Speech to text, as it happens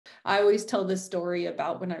I always tell this story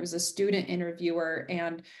about when I was a student interviewer,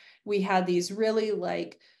 and we had these really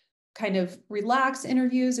like kind of relaxed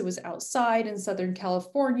interviews. It was outside in Southern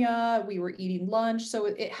California. We were eating lunch. So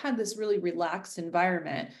it had this really relaxed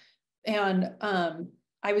environment. And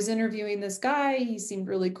I was interviewing this guy. He seemed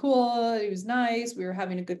really cool. He was nice. We were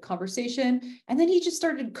having a good conversation. And then he just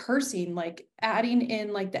started cursing, like adding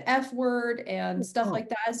in like the F word and stuff like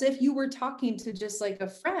that, as if you were talking to just like a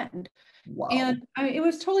friend. Wow. And I mean, it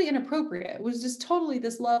was totally inappropriate. It was just totally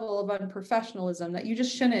this level of unprofessionalism that you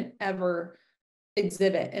just shouldn't ever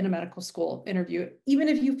exhibit in a medical school interview. Even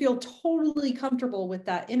if you feel totally comfortable with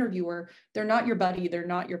that interviewer, they're not your buddy, they're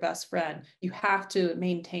not your best friend. You have to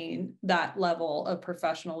maintain that level of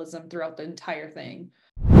professionalism throughout the entire thing.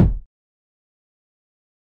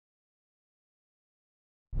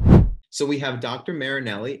 So we have Dr.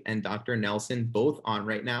 Marinelli and Dr. Nelson both on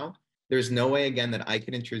right now. There's no way, again, that I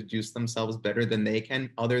can introduce themselves better than they can,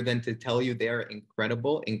 other than to tell you they are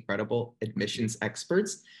incredible, incredible admissions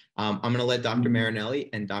experts. I'm going to let Dr. Marinelli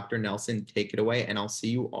and Dr. Nelson take it away, and I'll see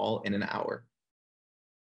you all in an hour.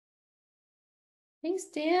 Thanks,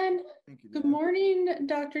 Dan. Thank you, Good morning,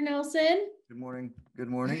 Dr. Nelson. Good morning. Good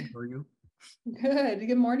morning. How are you? Good.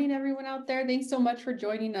 Good morning, everyone out there. Thanks so much for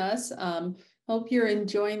joining us. Hope you're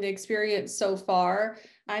enjoying the experience so far.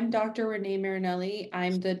 I'm Dr. Renee Marinelli.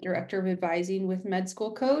 I'm the Director of Advising with Med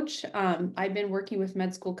School Coach. I've been working with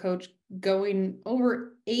Med School Coach going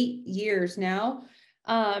over 8 years now.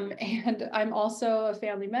 And I'm also a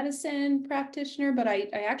family medicine practitioner, but I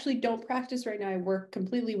actually don't practice right now. I work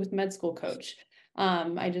completely with Med School Coach.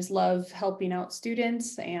 I just love helping out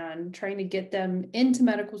students and trying to get them into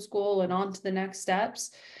medical school and on to the next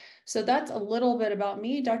steps. So that's a little bit about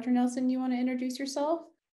me. Dr. Nelson, you want to introduce yourself?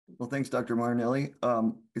 Well, thanks, Dr. Marinelli.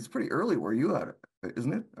 It's pretty early where you at,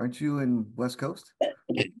 isn't it? Aren't you in West Coast?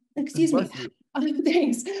 Excuse me.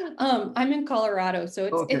 Thanks. I'm in Colorado, so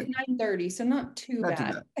it's 9:30, so not too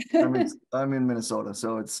bad. I'm in Minnesota,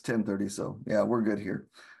 so it's 10:30. So yeah, we're good here.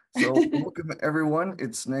 So welcome everyone.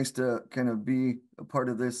 It's nice to kind of be a part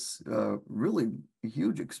of this really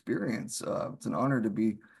huge experience. It's an honor to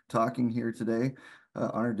be talking here today.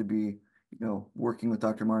 Honored to be, working with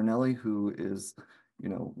Dr. Marinelli, who is,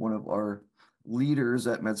 one of our leaders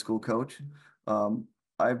at Med School Coach.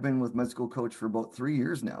 I've been with Med School Coach for about 3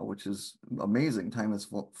 years now, which is amazing. Time has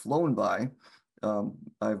flown by.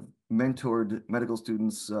 I've mentored medical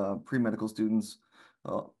students, pre-medical students,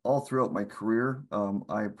 all throughout my career.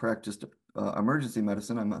 I practiced emergency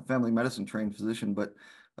medicine. I'm a family medicine trained physician, but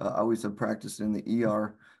I always have practiced in the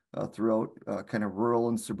ER throughout kind of rural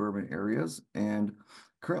and suburban areas, and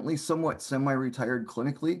currently somewhat semi-retired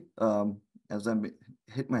clinically. As I'm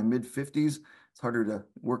hit my mid-50s, it's harder to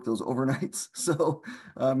work those overnights. So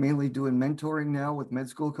mainly doing mentoring now with Med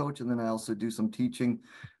School Coach, and then I also do some teaching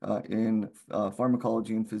in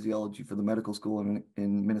pharmacology and physiology for the medical school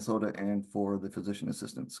in Minnesota and for the physician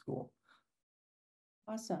assistant school.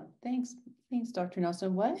 Awesome. Thanks, Dr.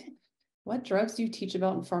 Nelson. What drugs do you teach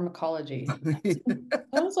about in pharmacology?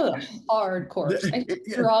 That was a hard course. I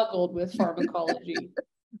struggled with pharmacology.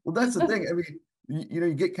 Well, that's the thing. I mean,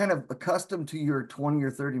 you get kind of accustomed to your 20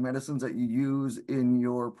 or 30 medicines that you use in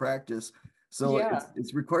your practice. So yeah,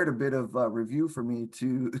 it's required a bit of review for me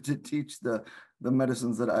to teach the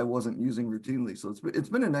medicines that I wasn't using routinely. So it's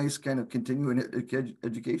been a nice kind of continuing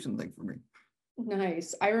education thing for me.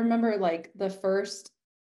 Nice. I remember like the first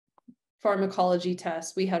pharmacology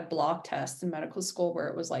test, we had block tests in medical school where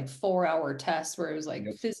it was like 4-hour tests where it was like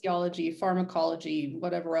physiology, pharmacology,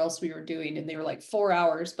 whatever else we were doing, and they were like 4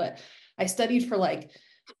 hours. But I studied for like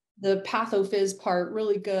the pathophys part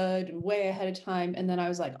really good and way ahead of time, and then I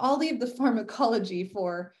was like, I'll leave the pharmacology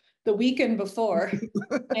for the weekend before.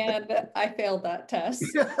 And I failed that test.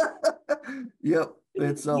 Yep,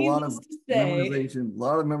 it's a lot of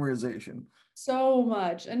memorization. So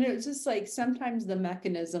much. And it's just like sometimes the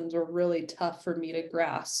mechanisms were really tough for me to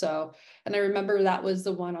grasp. So, and I remember that was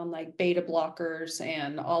the one on like beta blockers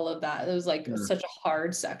and all of that. It was like such a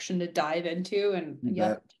hard section to dive into, and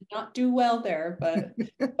did not do well there, but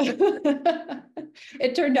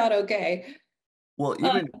it turned out okay. Well,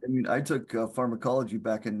 even, I mean, I took pharmacology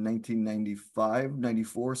back in 1995,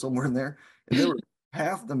 94, somewhere in there, and there were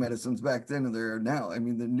half the medicines back then and there are now. I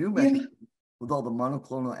mean, the new mechanism with all the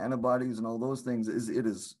monoclonal antibodies and all those things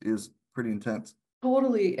is pretty intense.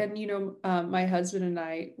 Totally. And my husband and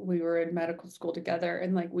I, we were in medical school together,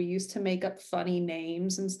 and like we used to make up funny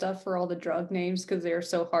names and stuff for all the drug names because they are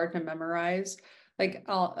so hard to memorize. Like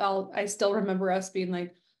I still remember us being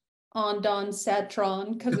like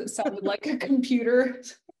Ondansetron because it sounded like a computer.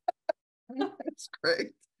 That's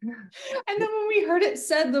great. And then when we heard it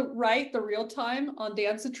said the real time on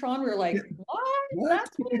Dancetron, we were like, what?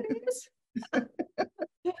 That's what it is?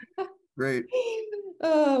 Great.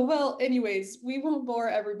 Well, anyways, we won't bore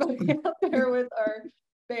everybody out there with our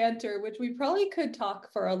banter, which we probably could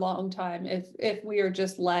talk for a long time if we are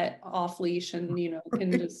just let off leash and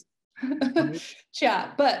can just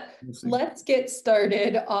chat. But let's get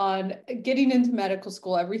started on getting into medical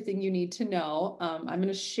school, everything you need to know. I'm going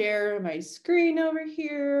to share my screen over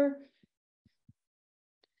here.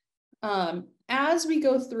 As we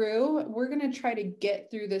go through, we're going to try to get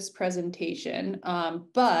through this presentation,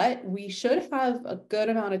 but we should have a good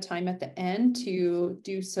amount of time at the end to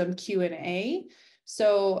do some Q&A.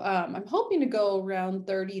 So I'm hoping to go around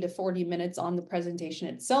 30 to 40 minutes on the presentation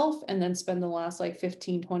itself, and then spend the last like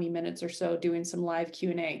 15, 20 minutes or so doing some live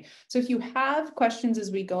Q&A. So if you have questions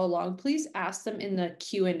as we go along, please ask them in the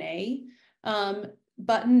Q&A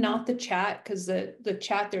button, not the chat, because the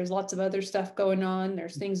chat, there's lots of other stuff going on.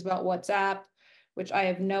 There's things about WhatsApp, which I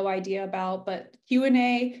have no idea about, but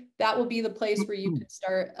Q&A, that will be the place where you can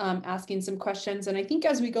start asking some questions. And I think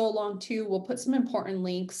as we go along too, we'll put some important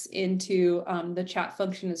links into the chat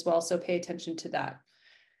function as well. So pay attention to that.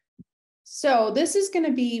 So this is going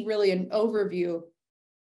to be really an overview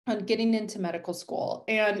on getting into medical school,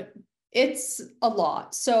 and it's a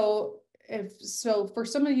lot. So for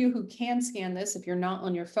some of you who can scan this, if you're not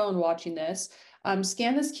on your phone watching this,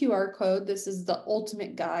 scan this QR code. This is the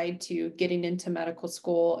ultimate guide to getting into medical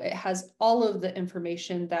school. It has all of the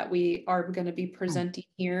information that we are going to be presenting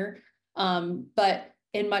here, but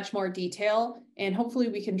in much more detail. And hopefully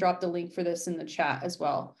we can drop the link for this in the chat as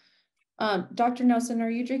well. Dr. Nelson, are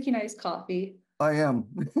you drinking iced coffee? I am.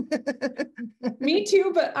 Me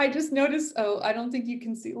too, but I just noticed, oh, I don't think you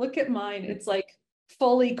can see. Look at mine. It's like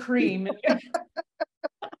fully cream.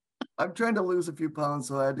 I'm trying to lose a few pounds,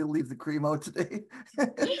 so I had to leave the cream out today.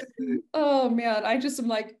 Oh man, I just am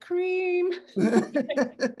like cream.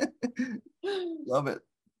 Love it.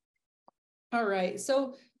 All right,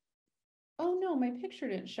 so, oh no, my picture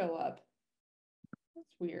didn't show up.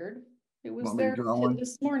 That's weird. It was there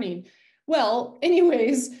this morning. Well,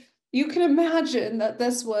 anyways, you can imagine that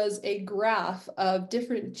this was a graph of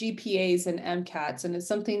different GPAs and MCATs, and it's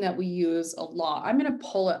something that we use a lot. I'm going to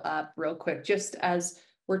pull it up real quick just as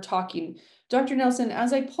we're talking. Dr. Nelson,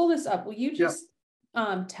 as I pull this up, will you just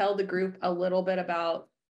tell the group a little bit about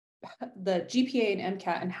the GPA and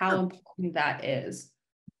MCAT and how important that is?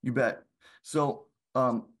 You bet. So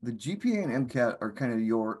the GPA and MCAT are kind of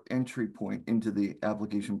your entry point into the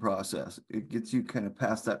application process. It gets you kind of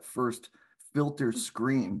past that first filter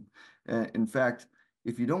screen. In fact,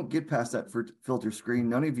 if you don't get past that filter screen,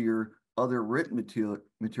 none of your other written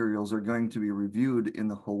materials are going to be reviewed in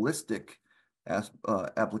the holistic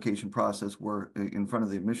application process where in front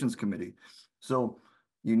of the admissions committee. So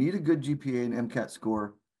you need a good GPA and MCAT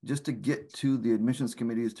score just to get to the admissions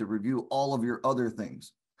committees to review all of your other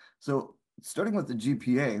things. So starting with the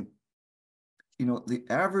GPA, the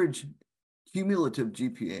average cumulative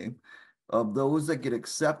GPA of those that get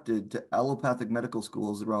accepted to allopathic medical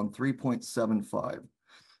schools around 3.75.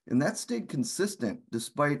 And that stayed consistent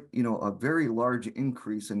despite, a very large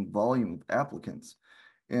increase in volume of applicants.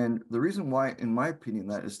 And the reason why, in my opinion,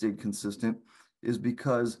 that has stayed consistent is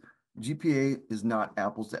because GPA is not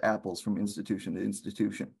apples to apples from institution to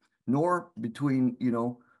institution, nor between,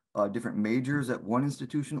 different majors at one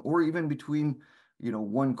institution, or even between,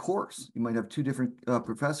 one course. You might have two different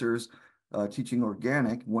professors teaching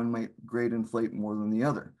organic. One might grade inflate more than the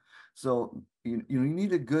other. So you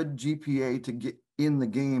need a good GPA to get in the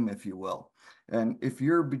game, if you will. And if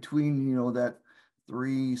you're between, that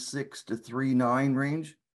 3.6 to 3.9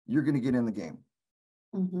 range, you're going to get in the game.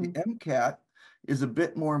 The MCAT is a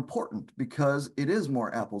bit more important because it is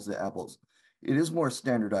more apples to apples. It is more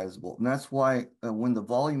standardizable. And that's why when the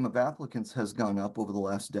volume of applicants has gone up over the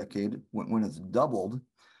last decade, when it's doubled,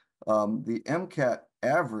 the MCAT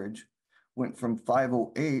average went from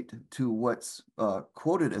 508 to what's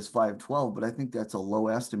quoted as 512, but I think that's a low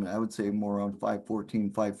estimate. I would say more around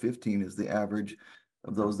 514, 515 is the average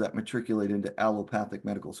of those that matriculate into allopathic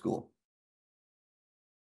medical school.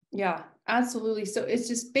 Yeah, absolutely. So it's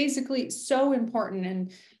just basically so important.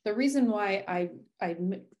 And the reason why I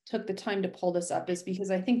took the time to pull this up is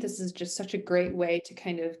because I think this is just such a great way to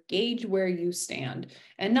kind of gauge where you stand.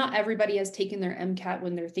 And not everybody has taken their MCAT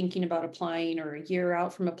when they're thinking about applying or a year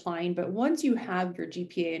out from applying. But once you have your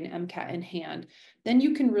GPA and MCAT in hand, then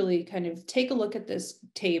you can really kind of take a look at this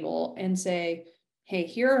table and say, hey,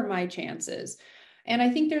 here are my chances. And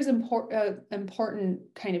I think there's important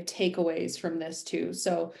kind of takeaways from this too.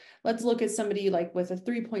 So let's look at somebody like with a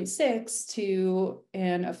 3.6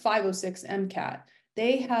 and a 506 MCAT.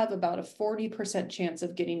 they have about a 40% chance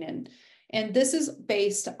of getting in. And this is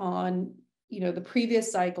based on, the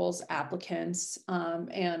previous cycles, applicants,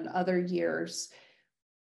 and other years.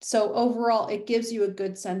 So overall, it gives you a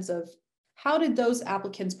good sense of how did those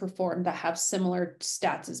applicants perform that have similar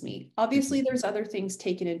stats as me? Obviously, there's other things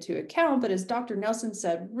taken into account, but as Dr. Nelson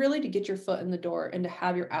said, really to get your foot in the door and to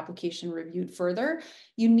have your application reviewed further,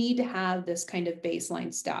 you need to have this kind of baseline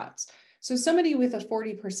stats. So somebody with a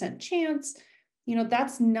 40% chance,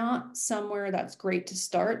 that's not somewhere that's great to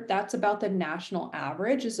start. That's about the national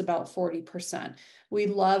average is about 40%. We'd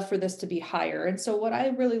love for this to be higher. And so what I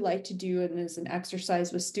really like to do, and as an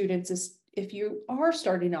exercise with students, is if you are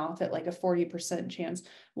starting off at like a 40% chance,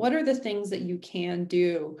 what are the things that you can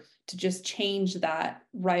do to just change that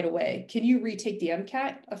right away? Can you retake the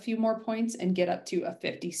MCAT a few more points and get up to a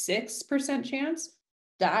 56% chance?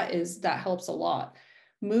 That helps a lot.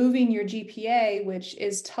 Moving your GPA, which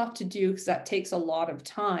is tough to do because that takes a lot of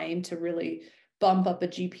time to really bump up a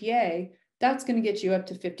GPA, that's going to get you up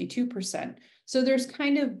to 52%. So there's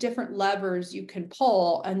kind of different levers you can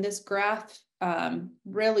pull, and this graph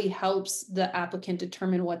really helps the applicant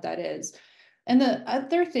determine what that is. And the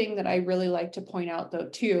other thing that I really like to point out though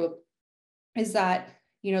too, is that,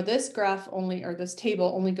 this graph only, or this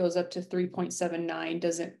table only goes up to 3.79,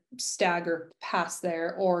 doesn't stagger past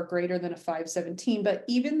there or greater than a 517. But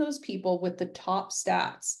even those people with the top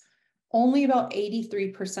stats, only about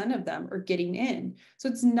 83% of them are getting in. So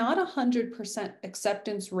it's not 100%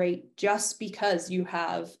 acceptance rate just because you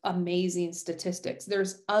have amazing statistics.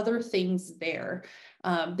 There's other things there.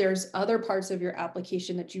 There's other parts of your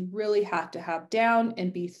application that you really have to have down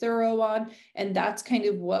and be thorough on. And that's kind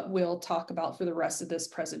of what we'll talk about for the rest of this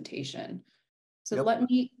presentation. So Yep.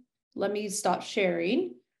 let me stop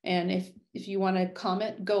sharing. And if you want to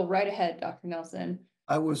comment, go right ahead, Dr. Nelson.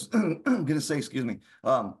 I was going to say, excuse me,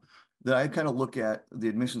 that I kind of look at the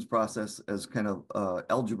admissions process as kind of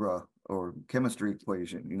algebra or chemistry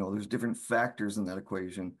equation. There's different factors in that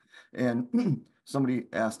equation, and somebody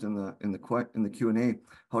asked in the Q&A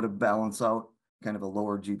how to balance out kind of a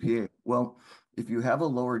lower GPA. Well, if you have a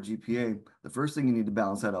lower GPA, the first thing you need to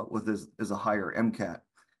balance that out with is a higher MCAT,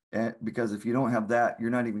 and because if you don't have that, you're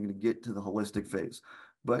not even going to get to the holistic phase.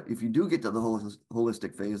 But if you do get to the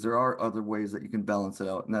holistic phase, there are other ways that you can balance it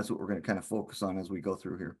out, and that's what we're going to kind of focus on as we go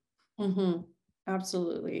through here. Mm-hmm.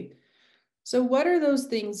 Absolutely. So what are those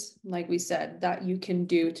things, like we said, that you can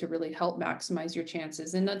do to really help maximize your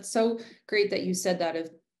chances? And that's so great that you said that, of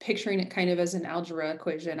picturing it kind of as an algebra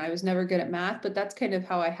equation. I was never good at math, but that's kind of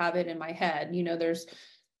how I have it in my head. There's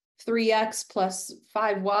 3x plus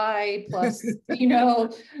 5y plus,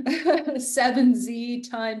 7z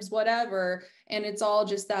times whatever. And it's all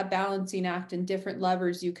just that balancing act and different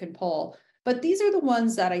levers you can pull. But these are the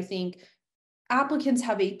ones that I think applicants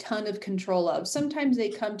have a ton of control of. Sometimes they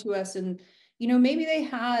come to us and, maybe they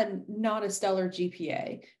had not a stellar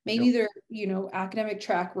GPA. Maybe their, academic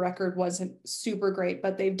track record wasn't super great,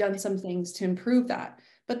 but they've done some things to improve that.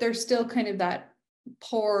 But they're still kind of that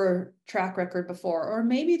poor track record before, or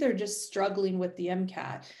maybe they're just struggling with the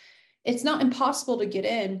MCAT. It's not impossible to get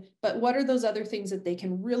in, but what are those other things that they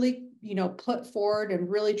can really, put forward and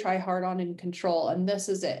really try hard on and control? And this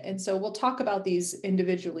is it. And so we'll talk about these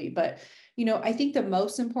individually, but I think the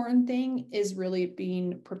most important thing is really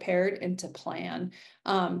being prepared and to plan.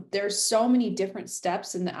 There's so many different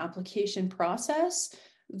steps in the application process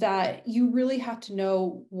that you really have to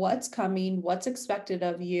know what's coming, what's expected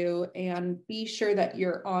of you, and be sure that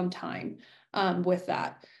you're on time with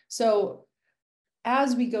that. So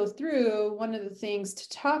as we go through, one of the things to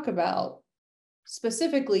talk about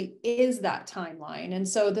specifically is that timeline. And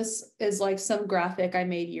so this is like some graphic I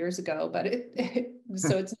made years ago, but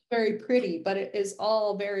so it's very pretty, but it is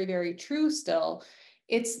all very, very true still.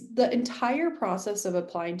 It's the entire process of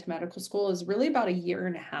applying to medical school is really about 1.5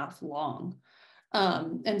 years long.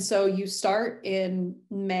 And so you start in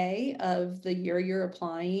May of the year you're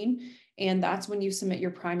applying, and that's when you submit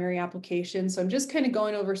your primary application. So I'm just kind of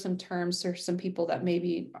going over some terms for some people that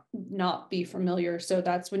maybe not be familiar. So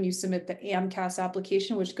that's when you submit the AMCAS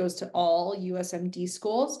application, which goes to all USMD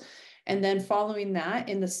schools. And then following that,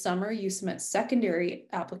 in the summer, you submit secondary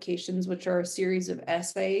applications, which are a series of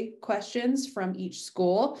essay questions from each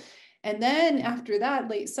school. And then after that,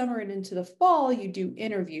 late summer and into the fall, you do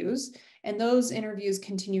interviews. And those interviews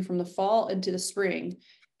continue from the fall into the spring.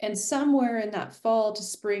 And somewhere in that fall to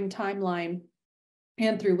spring timeline,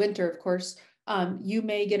 and through winter, of course, you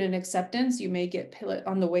may get an acceptance, you may get put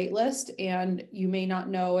on the wait list, and you may not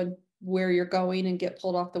know where you're going and get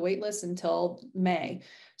pulled off the wait list until May.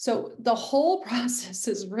 So the whole process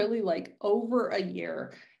is really like over 1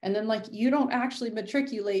 year. And then like you don't actually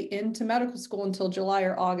matriculate into medical school until July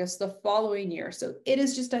or August the following year. So it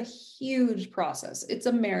is just a huge process. It's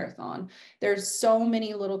a marathon. There's so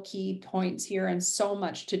many little key points here and so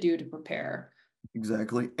much to do to prepare.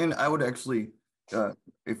 Exactly. And I would actually,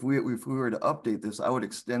 if we were to update this, I would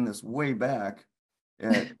extend this way back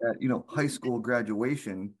at high school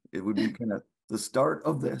graduation. It would be kind of the start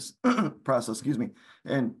of this process, excuse me.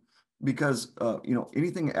 And because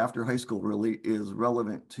anything after high school really is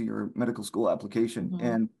relevant to your medical school application.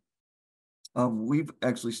 Mhm. And we've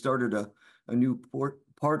actually started a new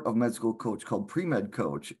part of med school coach called Premed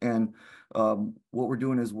Coach. And what we're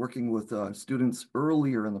doing is working with students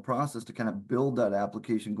earlier in the process to kind of build that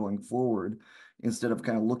application going forward, instead of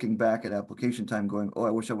kind of looking back at application time going, oh, I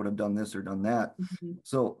wish I would have done this or done that. Mhm.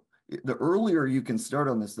 So the earlier you can start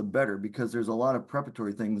on this, the better, because there's a lot of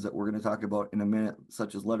preparatory things that we're going to talk about in a minute,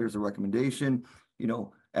 such as letters of recommendation,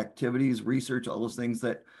 activities, research, all those things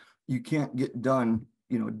that you can't get done,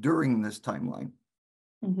 during this timeline.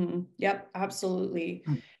 Mm-hmm. Yep, absolutely.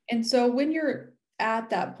 Mm. And so when you're at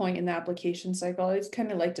that point in the application cycle, I always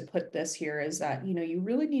kind of like to put this here is that, you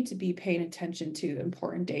really need to be paying attention to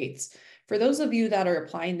important dates. For those of you that are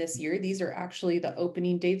applying this year, these are actually the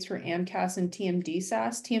opening dates for AMCAS and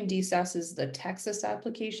TMDSAS. TMDSAS is the Texas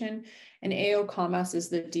application and AOCOMAS is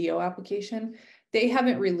the DO application. They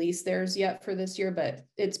haven't released theirs yet for this year, but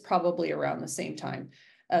it's probably around the same time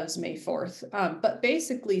as May 4th. But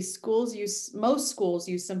basically most schools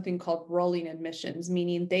use something called rolling admissions,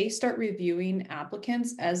 meaning they start reviewing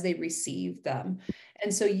applicants as they receive them.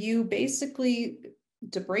 And so you basically,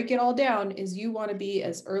 to break it all down, is you want to be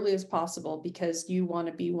as early as possible because you want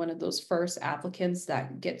to be one of those first applicants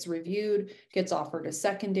that gets reviewed, gets offered a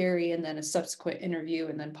secondary, and then a subsequent interview,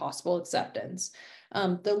 and then possible acceptance.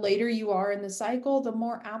 The later you are in the cycle, the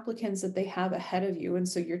more applicants that they have ahead of you. And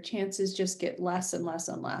so your chances just get less and less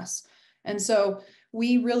and less. And so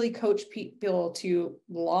we really coach people to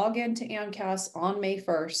log into AMCAS on May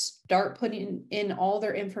 1st, start putting in all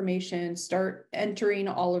their information, start entering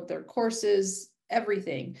all of their courses,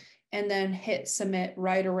 everything, and then hit submit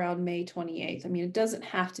right around May 28th. I mean, it doesn't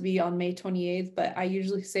have to be on May 28th, but I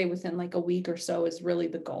usually say within like a week or so is really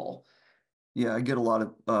the goal. Yeah, I get a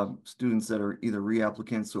lot of students that are either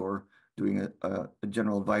reapplicants or doing a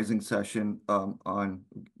general advising session on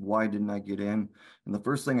why didn't I get in. And the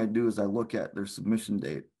first thing I do is I look at their submission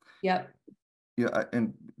date. Yep. Yeah,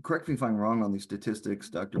 and correct me if I'm wrong on these statistics,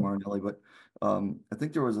 Dr. Marinelli, but I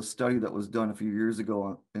think there was a study that was done a few years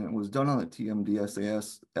ago, and it was done on the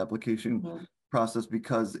TMDSAS application process,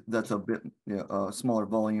 because that's a bit smaller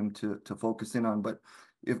volume to focus in on. But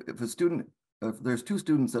if there's two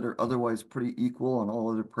students that are otherwise pretty equal on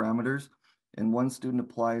all other parameters, and one student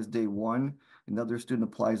applies day one, and the other student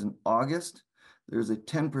applies in August, there's a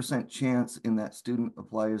 10% chance in that student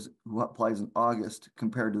who applies in August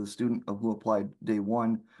compared to the student who applied day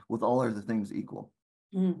one, with all other things equal.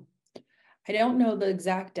 Mm. I don't know the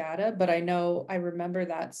exact data, but I remember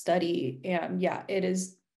that study, and yeah, it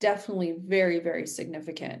is definitely very, very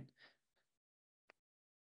significant.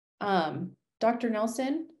 Dr.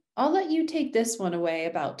 Nelson, I'll let you take this one away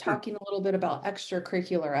about talking a little bit about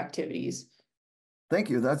extracurricular activities. Thank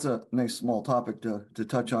you. That's a nice small topic to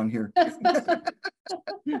touch on here.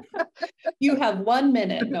 You have 1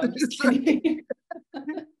 minute. No, I'm just kidding.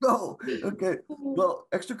 No, okay. Well,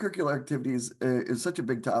 extracurricular activities is such a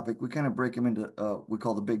big topic. We kind of break them into we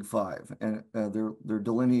call the big five, and they're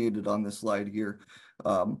delineated on this slide here.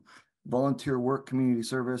 Volunteer work, community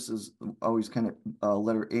service is always kind of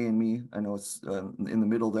letter A in me. I know it's in the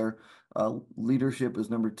middle there. Leadership is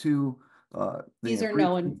number 2. These are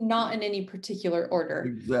not in any particular order.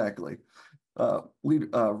 Exactly.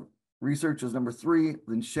 Research is number 3,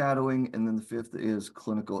 then shadowing, and then the 5th is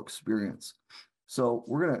clinical experience. So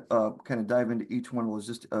we're going to kind of dive into each one of those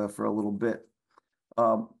just for a little bit.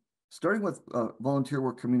 Starting with volunteer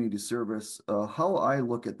work, community service, how I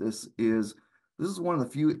look at this is one of the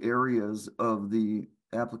few areas of the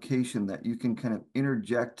application that you can kind of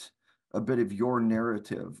interject a bit of your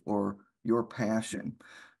narrative or your passion.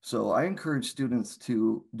 So I encourage students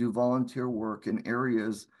to do volunteer work in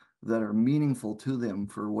areas that are meaningful to them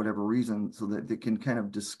for whatever reason, so that they can kind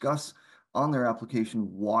of discuss on their application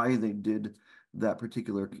why they did that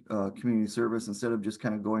particular community service, instead of just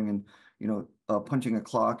kind of going and punching a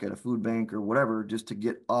clock at a food bank or whatever just to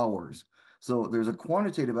get hours. So there's a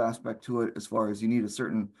quantitative aspect to it, as far as you need a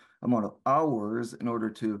certain amount of hours in order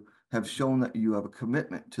to have shown that you have a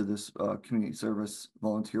commitment to this community service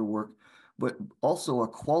volunteer work, but also a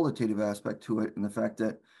qualitative aspect to it in the fact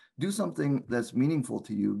that do something that's meaningful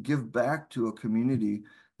to you, give back to a community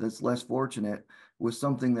that's less fortunate with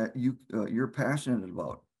something that you're passionate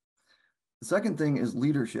about. The second thing is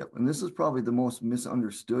leadership. And this is probably the most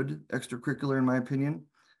misunderstood extracurricular, in my opinion.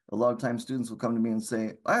 A lot of times students will come to me and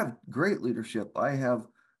say, I have great leadership. I am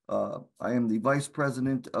the vice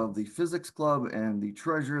president of the physics club and the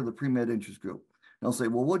treasurer of the pre-med interest group. And I'll say,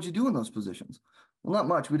 well, what'd you do in those positions? Well, not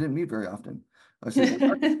much. We didn't meet very often. I say,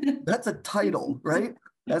 that's a title, right?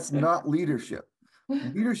 That's not leadership.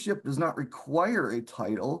 Leadership does not require a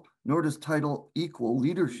title, nor does title equal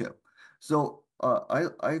leadership. So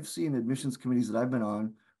I've seen admissions committees that I've been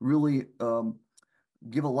on really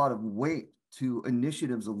give a lot of weight to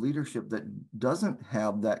initiatives of leadership that doesn't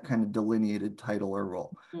have that kind of delineated title or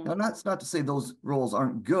role. Mm-hmm. Now, that's not to say those roles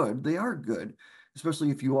aren't good. They are good, especially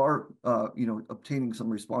if you are, obtaining some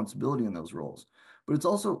responsibility in those roles. But it's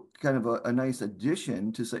also kind of a nice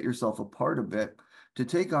addition to set yourself apart a bit, to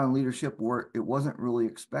take on leadership where it wasn't really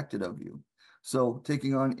expected of you. So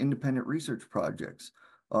taking on independent research projects,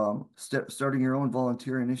 starting your own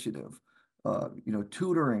volunteer initiative,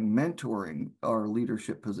 tutoring, mentoring are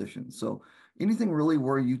leadership positions. So anything really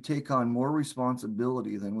where you take on more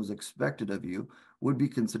responsibility than was expected of you would be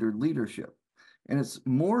considered leadership. And it's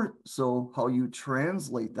more so how you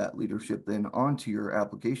translate that leadership then onto your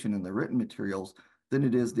application and the written materials than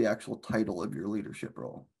it is the actual title of your leadership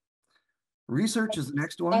role. Research is the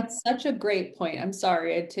next one. That's such a great point. I'm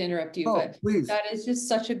sorry to interrupt you, but please. That is just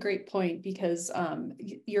such a great point, because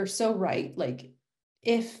you're so right. Like,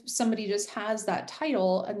 if somebody just has that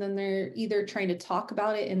title and then they're either trying to talk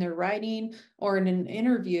about it in their writing or in an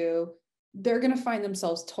interview, they're going to find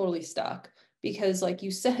themselves totally stuck, because like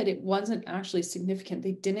you said, it wasn't actually significant.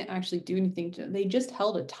 They didn't actually do anything. They just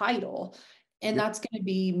held a title. And that's going to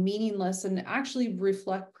be meaningless and actually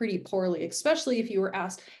reflect pretty poorly, especially if you were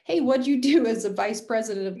asked, hey, what'd you do as a vice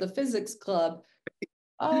president of the physics club?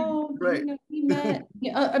 Oh, right. We met.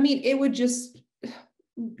 I mean, it would just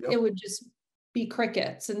be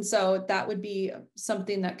crickets. And so that would be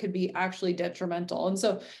something that could be actually detrimental. And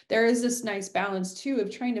so there is this nice balance too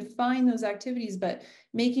of trying to find those activities, but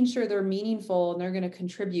making sure they're meaningful and they're going to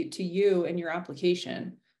contribute to you and your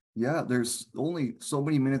application. Yeah, there's only so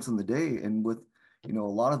many minutes in the day, and with a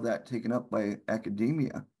lot of that taken up by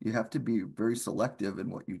academia, you have to be very selective in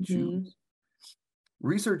what you choose.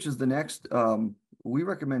 Research is the next. We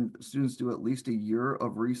recommend students do at least a year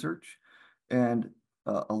of research, and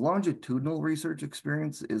a longitudinal research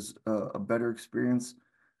experience is a better experience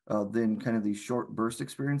than kind of these short burst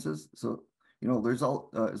experiences. So there's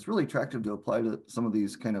it's really attractive to apply to some of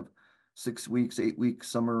these kind of 6 weeks, 8 week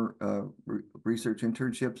summer research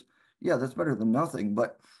internships. Yeah, that's better than nothing.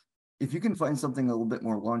 But if you can find something a little bit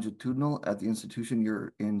more longitudinal at the institution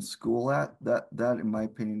you're in school at, that in my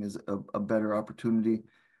opinion is a better opportunity.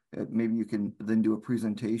 Maybe you can then do a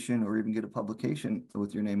presentation or even get a publication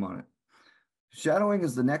with your name on it. Shadowing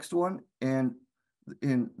is the next one. And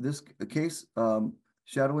in this case,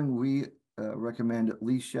 shadowing, we recommend at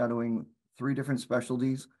least shadowing 3 different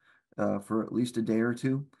specialties for at least a day or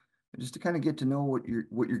two, just to kind of get to know what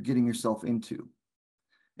you're getting yourself into.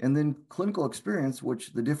 And then clinical experience,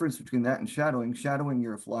 which the difference between that and shadowing,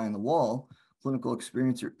 you're a fly on the wall. Clinical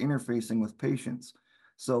experience, you're interfacing with patients.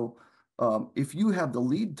 So if you have the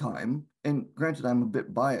lead time, and granted, I'm a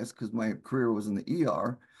bit biased because my career was in the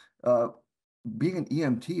ER, being an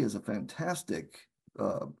EMT is a fantastic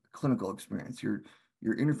clinical experience. You're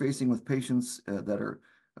interfacing with patients that are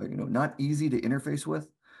not easy to interface with.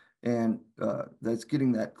 And that's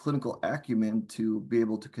getting that clinical acumen to be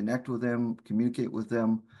able to connect with them, communicate with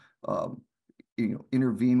them,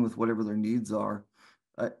 intervene with whatever their needs are.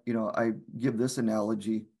 I give this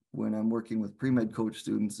analogy when I'm working with pre-med coach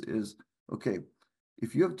students is, okay,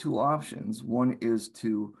 if you have 2 options, one is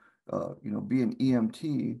to, be an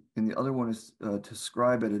EMT and the other one is to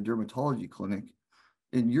scribe at a dermatology clinic.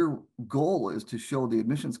 And your goal is to show the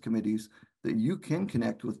admissions committees that you can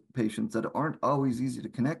connect with patients that aren't always easy to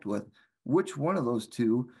connect with. Which one of those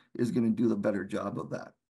 2 is going to do the better job of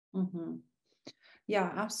that? Mm-hmm.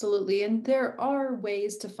 Yeah, absolutely. And there are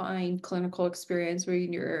ways to find clinical experience where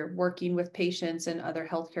you're working with patients and other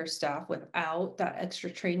healthcare staff without that extra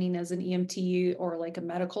training as an EMT or like a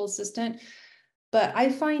medical assistant. But I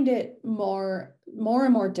find it more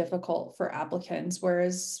and more difficult for applicants.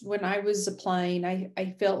 Whereas when I was applying,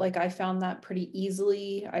 I felt like I found that pretty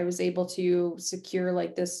easily. I was able to secure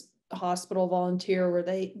like this hospital volunteer where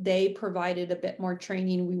they provided a bit more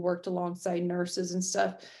training. We worked alongside nurses and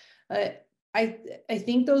stuff. I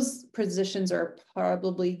think those positions are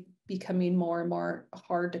probably becoming more and more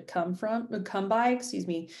hard to come by, excuse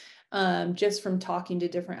me, just from talking to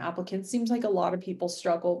different applicants. Seems like a lot of people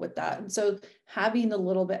struggle with that. And so having a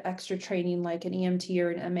little bit extra training like an EMT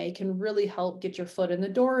or an MA can really help get your foot in the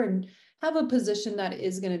door and have a position that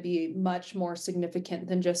is going to be much more significant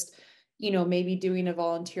than just, maybe doing a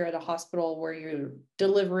volunteer at a hospital where you're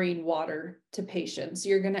delivering water to patients.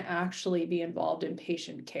 You're going to actually be involved in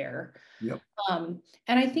patient care. Yep. And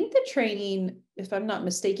I think the training, if I'm not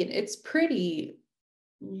mistaken, it's pretty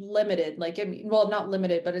limited. Like, I mean, well, not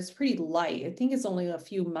limited, but it's pretty light. I think it's only a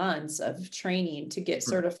few months of training to get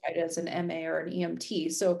certified as an MA or an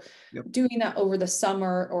EMT. So Yep. doing that over the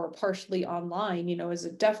summer or partially online, is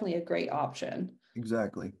definitely a great option.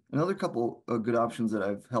 Exactly. Another couple of good options that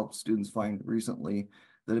I've helped students find recently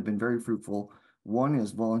that have been very fruitful. One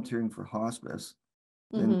is volunteering for hospice.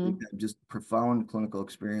 And we've had just profound clinical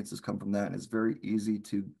experiences come from that. And it's very easy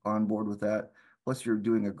to onboard with that. Plus, you're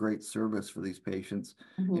doing a great service for these patients.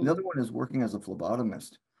 Another one is working as a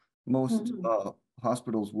phlebotomist. Most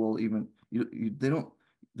hospitals will even, they don't,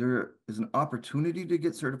 there is an opportunity to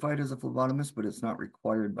get certified as a phlebotomist, but it's not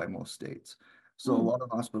required by most states. So a lot of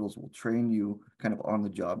hospitals will train you kind of on the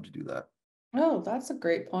job to do that. Oh, that's a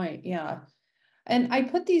great point. Yeah. And I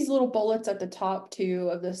put these little bullets at the top too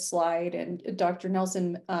of this slide, and Dr.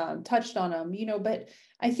 Nelson touched on them, but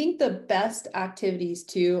I think the best activities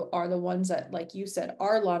too are the ones that, like you said,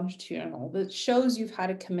 are longitudinal, that shows you've had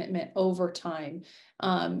a commitment over time,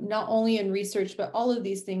 not only in research, but all of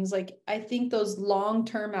these things. Like, I think those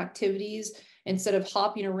long-term activities, instead of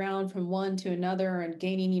hopping around from one to another and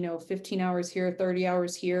gaining, 15 hours here, 30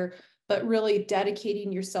 hours here, but really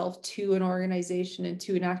dedicating yourself to an organization and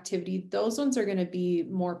to an activity, those ones are going to be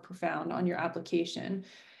more profound on your application.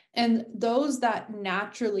 And those that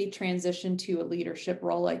naturally transition to a leadership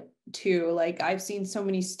role, like I've seen so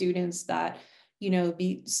many students that,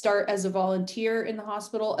 start as a volunteer in the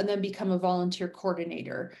hospital and then become a volunteer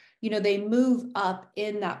coordinator. They move up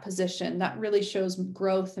in that position. That really shows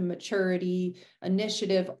growth and maturity,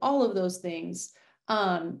 initiative, all of those things.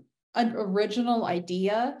 An original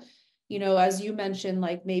idea, as you mentioned,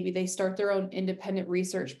 like maybe they start their own independent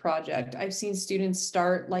research project. I've seen students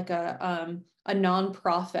start like a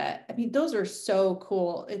nonprofit. I mean, those are so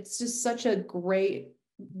cool. It's just such a great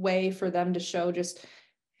way for them to show just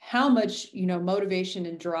how much, motivation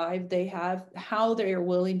and drive they have, how they are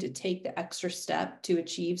willing to take the extra step to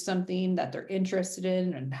achieve something that they're interested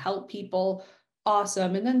in and help people.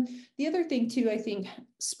 Awesome. And then the other thing too, I think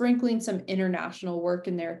sprinkling some international work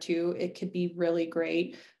in there too, it could be really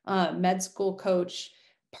great. Med school coach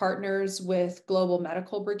partners with global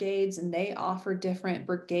medical brigades, and they offer different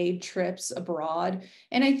brigade trips abroad.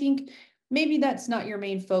 And I think maybe that's not your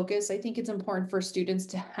main focus. I think it's important for students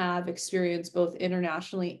to have experience both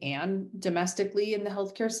internationally and domestically in the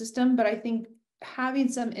healthcare system. But I think having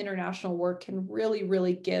some international work can really,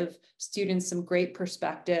 really give students some great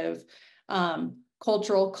perspective,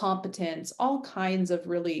 cultural competence, all kinds of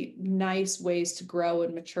really nice ways to grow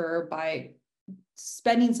and mature by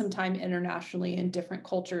spending some time internationally in different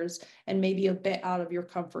cultures and maybe a bit out of your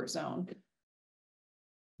comfort zone.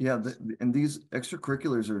 Yeah, and these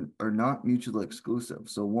extracurriculars are not mutually exclusive.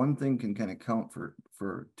 So one thing can kind of count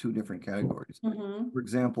for two different categories. For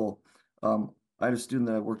example, I had a student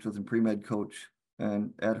that I worked with in pre-med coach,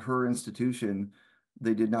 and at her institution,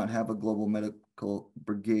 they did not have a global medical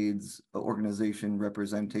brigades organization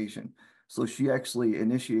representation. So she actually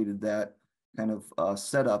initiated that kind of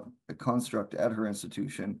set up a construct at her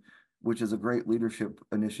institution, which is a great leadership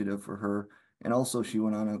initiative for her. And also she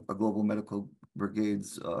went on a global medical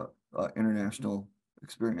brigades international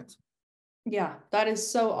experience. Yeah, that is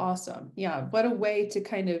so awesome. Yeah, what a way to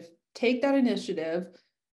kind of take that initiative,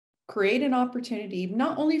 create an opportunity,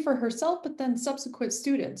 not only for herself, but then subsequent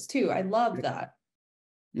students too. I love that.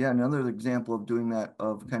 Yeah, another example of doing that,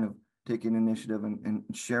 of kind of taking initiative and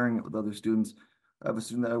sharing it with other students. I have a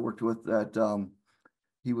student that I worked with that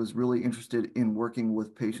he was really interested in working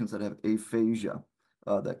with patients that have aphasia,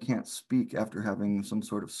 that can't speak after having some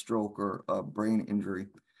sort of stroke or brain injury.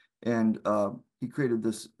 And he created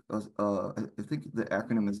this, I think the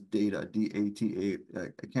acronym is DATA, D-A-T-A.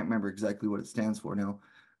 I can't remember exactly what it stands for now,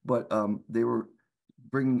 but they were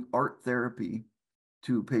bringing art therapy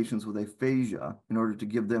to patients with aphasia in order to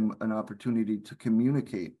give them an opportunity to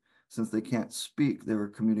communicate. Since they can't speak, they were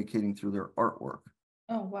communicating through their artwork.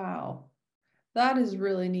 Oh, wow. That is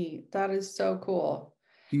really neat. That is so cool.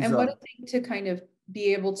 He's And what a thing to kind of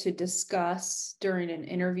be able to discuss during an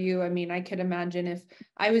interview. I mean, I could imagine if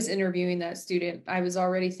I was interviewing that student, I was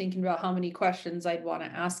already thinking about how many questions I'd want to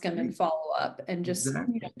ask them and follow up, and just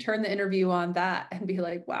Exactly. turn the interview on that and be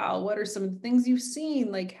like, wow, what are some of the things you've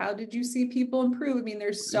seen? Like, how did you see people improve? I mean,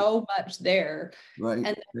 there's so much there. Right.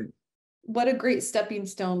 And what a great stepping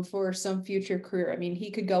stone for some future career. I mean,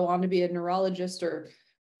 he could go on to be a neurologist or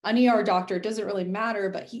an ER doctor. It doesn't really matter,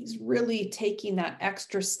 but he's really taking that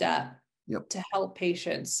extra step Yep. to help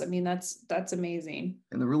patients. I mean, that's amazing.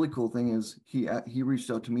 And the really cool thing is he reached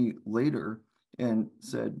out to me later and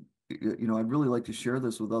said, I'd really like to share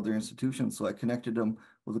this with other institutions. So I connected him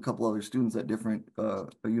with a couple other students at different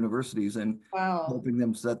universities and Wow. helping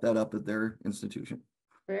them set that up at their institution.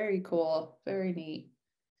 Very cool. Very neat.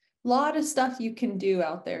 A lot of stuff you can do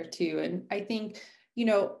out there too. And I think,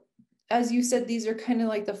 as you said, these are kind of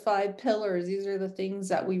like the 5 pillars. These are the things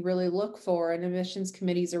that we really look for and admissions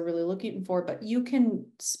committees are really looking for, but you can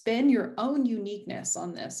spin your own uniqueness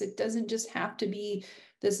on this. It doesn't just have to be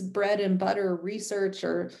this bread and butter research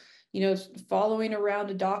or, following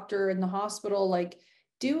around a doctor in the hospital. Like,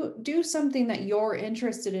 do something that you're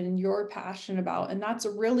interested in and you're passionate about. And that's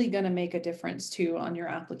really going to make a difference too on your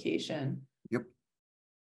application. Yep.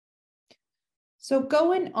 So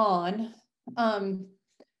going on,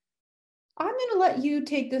 I'm going to let you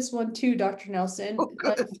take this one too, Dr. Nelson. Oh,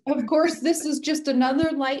 of course, this is just another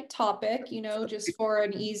light topic, just for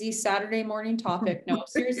an easy Saturday morning topic. No,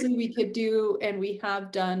 seriously, we could do, and we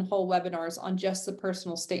have done whole webinars on just the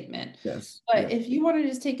personal statement. Yes. But if you want to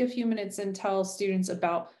just take a few minutes and tell students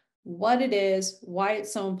about what it is, why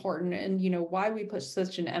it's so important, and why we put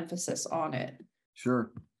such an emphasis on it.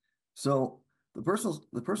 Sure. So the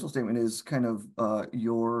personal statement is kind of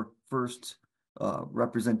your first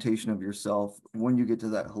representation of yourself when you get to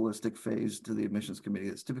that holistic phase to the admissions committee.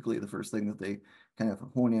 It's typically the first thing that they kind of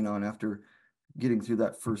hone in on after getting through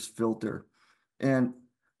that first filter. And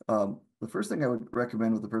the first thing I would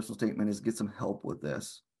recommend with the personal statement is get some help with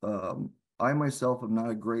this. I myself am not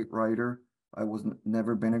a great writer. I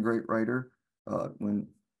never been a great writer. When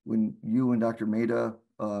you and Dr. Maida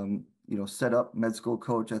set up Med School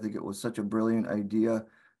Coach, I think it was such a brilliant idea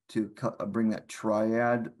to bring that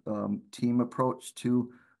triad team approach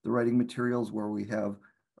to the writing materials, where we have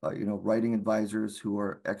writing advisors who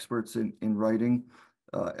are experts in writing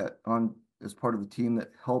as part of the team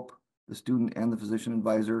that help the student and the physician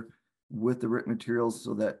advisor with the written materials,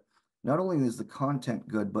 so that not only is the content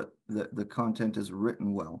good, but the content is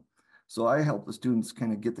written well. So I help the students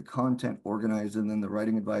kind of get the content organized, and then the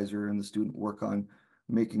writing advisor and the student work on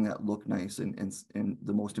making that look nice and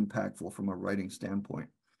the most impactful from a writing standpoint.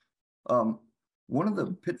 One of the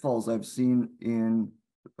pitfalls I've seen in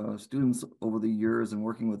students over the years and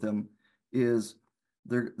working with them is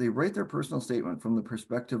they write their personal statement from the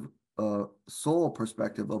perspective, sole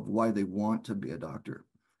perspective of why they want to be a doctor.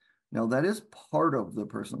 Now that is part of the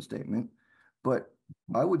personal statement, but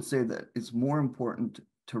I would say that it's more important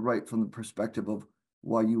to write from the perspective of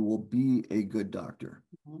why you will be a good doctor.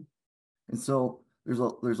 Mm-hmm. And so there's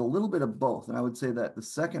a little bit of both. And I would say that the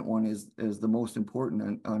second one is the most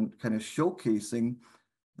important on kind of showcasing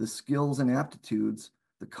the skills and aptitudes,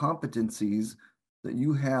 the competencies that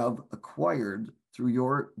you have acquired through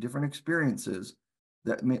your different experiences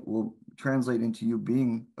that will translate into you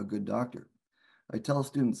being a good doctor. I tell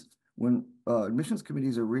students, when admissions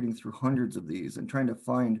committees are reading through hundreds of these and trying to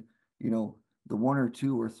find, the 1 or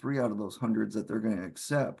 2 or 3 out of those hundreds that they're going to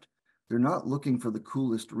accept, they're not looking for the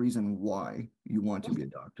coolest reason why you want to be a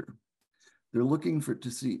doctor. They're looking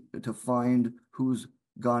to find who's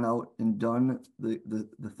gone out and done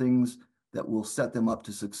the things that will set them up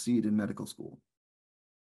to succeed in medical school.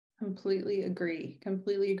 Completely agree.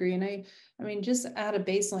 And I mean, just at a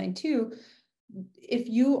baseline too, if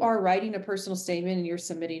you are writing a personal statement and you're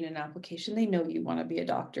submitting an application, they know you want to be a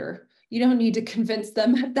doctor. You don't need to convince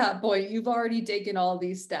them at that point. You've already taken all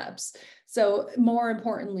these steps. So more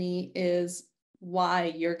importantly is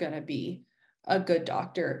why you're going to be a good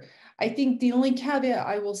doctor. I think the only caveat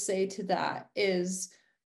I will say to that is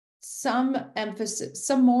some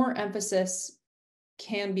more emphasis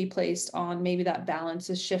can be placed on, maybe that balance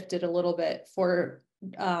is shifted a little bit for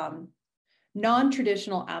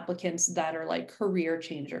non-traditional applicants that are like career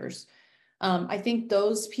changers. I think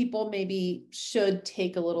those people maybe should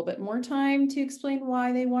take a little bit more time to explain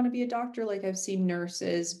why they want to be a doctor. Like I've seen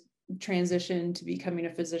nurses transition to becoming a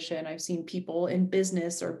physician. I've seen people in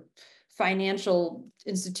business or financial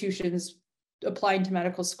institutions applying to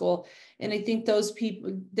medical school. And I think those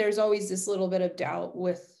people, there's always this little bit of doubt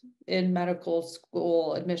in medical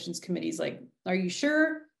school admissions committees, like, are you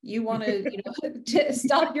sure? you want to, to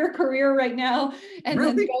stop your career right now and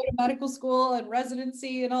then Really? go to medical school and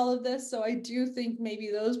residency and all of this. So I do think maybe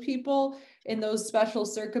those people in those special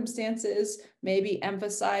circumstances maybe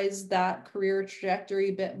emphasize that career trajectory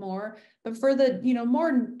a bit more. But for the,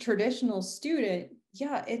 more traditional student,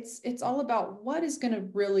 yeah, it's all about what is going to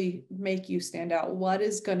really make you stand out. What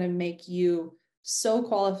is going to make you so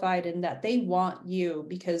qualified and that they want you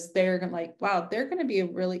because they're gonna like, wow, they're going to be a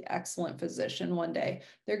really excellent physician one day.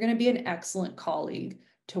 They're going to be an excellent colleague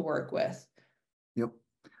to work with. Yep,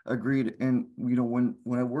 agreed. And when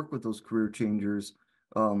I work with those career changers,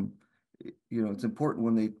 it's important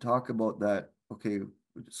when they talk about that, okay,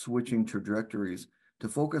 switching trajectories, to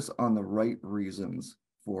focus on the right reasons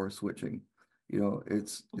for switching.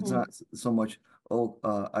 It's not so much, oh,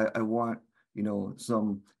 I want,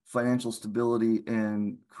 some financial stability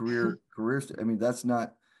and careers. I mean, that's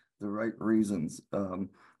not the right reasons.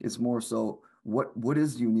 It's more so what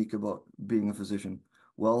is unique about being a physician?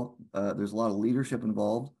 Well, there's a lot of leadership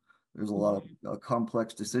involved. There's a lot of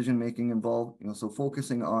complex decision making involved. So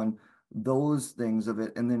focusing on those things of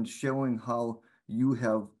it, and then showing how you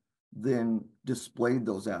have then displayed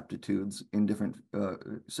those aptitudes in different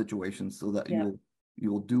situations, so that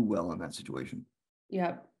you'll do well in that situation.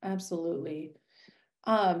 Yeah, absolutely.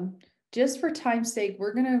 Just for time's sake,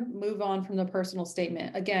 we're going to move on from the personal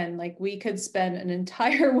statement. Again, like we could spend an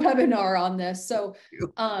entire webinar on this. So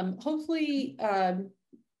hopefully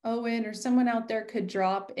Owen or someone out there could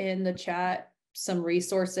drop in the chat some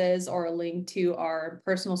resources or a link to our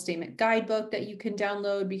personal statement guidebook that you can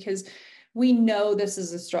download, because we know this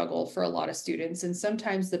is a struggle for a lot of students. And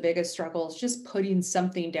sometimes the biggest struggle is just putting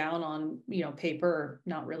something down on, paper,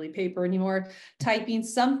 not really paper anymore, typing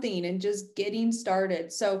something and just getting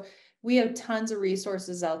started. So we have tons of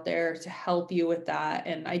resources out there to help you with that.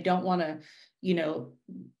 And I don't want to,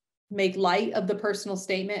 make light of the personal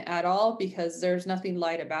statement at all, because there's nothing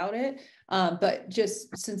light about it. But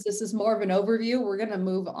just since this is more of an overview, we're going to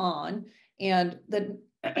move on. And the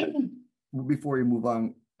Before you move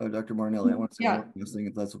on, Dr. Marinelli, I want to say one last thing,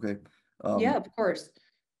 if that's okay. Yeah, of course.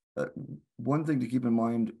 One thing to keep in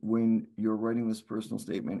mind when you're writing this personal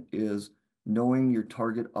statement is knowing your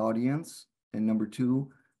target audience, and number two,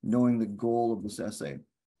 knowing the goal of this essay.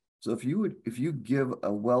 So if you give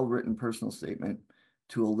a well-written personal statement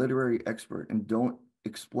to a literary expert and don't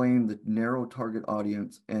explain the narrow target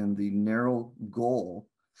audience and the narrow goal,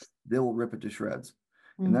 they will rip it to shreds.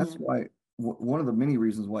 And that's why one of the many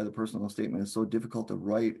reasons why the personal statement is so difficult to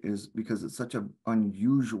write is because it's such an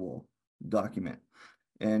unusual document.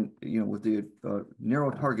 And, with the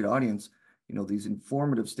narrow target audience, these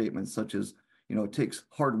informative statements such as, it takes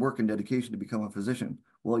hard work and dedication to become a physician.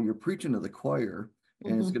 Well, you're preaching to the choir,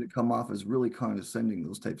 and it's going to come off as really condescending,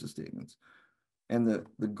 those types of statements. And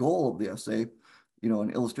the goal of the essay,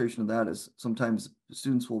 an illustration of that is sometimes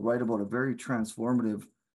students will write about a very transformative,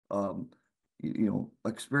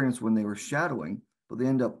 experience when they were shadowing, but they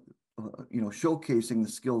end up, showcasing the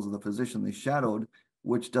skills of the physician they shadowed,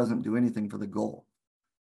 which doesn't do anything for the goal.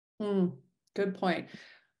 Good point.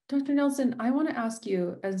 Dr. Nelson, I want to ask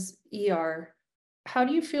you, as ER, how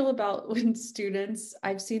do you feel about when students,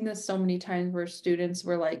 I've seen this so many times where students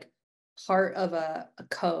were like part of a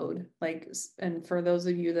code, like, and for those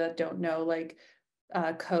of you that don't know, like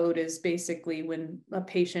code is basically when a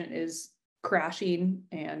patient is crashing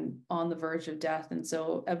and on the verge of death. And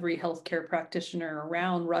so every healthcare practitioner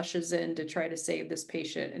around rushes in to try to save this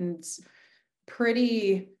patient. And it's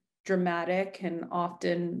pretty dramatic and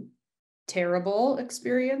often terrible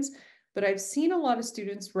experience. But I've seen a lot of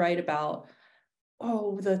students write about,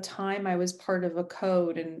 oh, the time I was part of a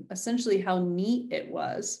code and essentially how neat it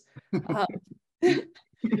was.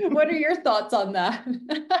 What are your thoughts on that?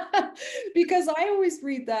 Because I always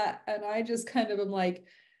read that and I just kind of am like,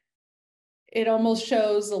 it almost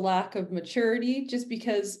shows a lack of maturity, just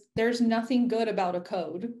because there's nothing good about a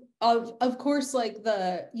code. Of course, like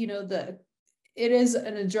it is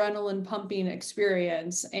an adrenaline pumping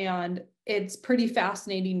experience, and it's pretty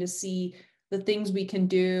fascinating to see the things we can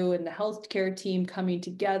do and the healthcare team coming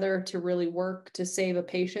together to really work to save a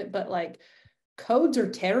patient. But like, codes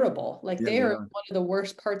are terrible. Like they are one of the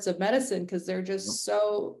worst parts of medicine, because they're just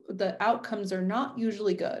the outcomes are not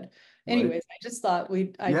usually good. Anyways, I just thought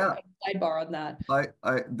I'd sidebar on that.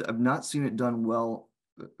 I've not seen it done well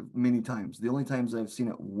many times. The only times I've seen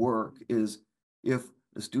it work is if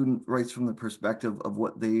the student writes from the perspective of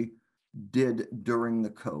what they did during the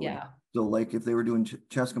code. Yeah. So like if they were doing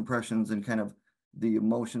chest compressions and kind of the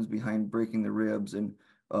emotions behind breaking the ribs, and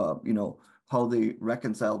how they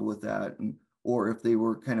reconciled with that, and or if they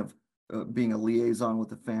were kind of being a liaison with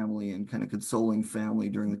the family and kind of consoling family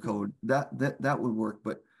during the code, that would work.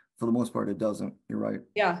 But for the most part, it doesn't. You're right.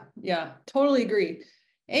 Yeah, totally agree.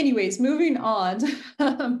 Anyways, moving on.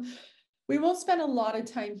 We won't spend a lot of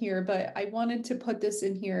time here, but I wanted to put this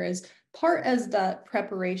in here as part as that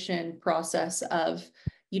preparation process of,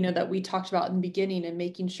 that we talked about in the beginning, and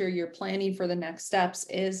making sure you're planning for the next steps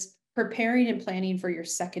is preparing and planning for your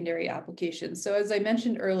secondary application. So as I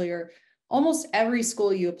mentioned earlier, almost every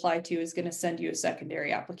school you apply to is going to send you a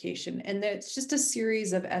secondary application. And it's just a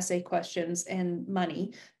series of essay questions and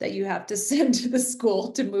money that you have to send to the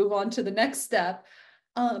school to move on to the next step.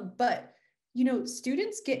 But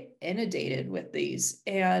students get inundated with these,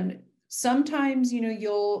 and sometimes,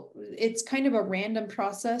 it's kind of a random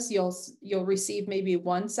process. You'll receive maybe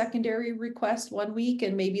one secondary request one week,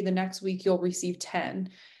 and maybe the next week you'll receive 10.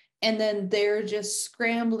 And then they're just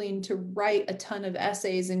scrambling to write a ton of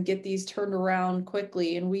essays and get these turned around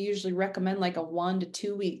quickly. And we usually recommend like a 1 to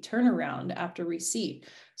 2 week turnaround after receipt.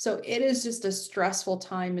 So it is just a stressful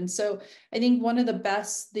time. And so I think one of the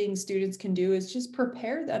best things students can do is just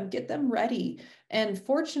prepare them, get them ready. And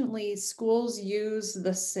fortunately, schools use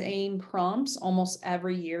the same prompts almost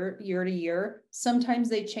every year to year. Sometimes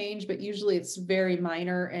they change, but usually it's very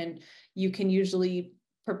minor, and you can usually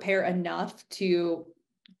prepare enough to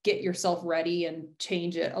get yourself ready and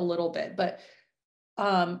change it a little bit. But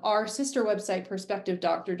our sister website,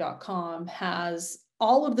 perspectivedoctor.com, has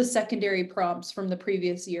all of the secondary prompts from the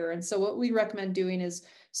previous year. And so what we recommend doing is, as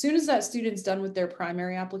soon as that student's done with their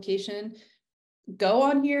primary application, go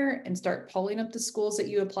on here and start pulling up the schools that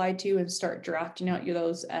you applied to and start drafting out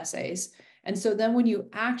those essays. And so then when you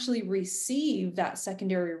actually receive that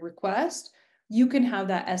secondary request, you can have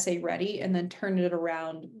that essay ready and then turn it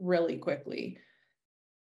around really quickly.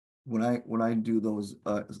 When I do those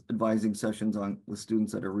advising sessions with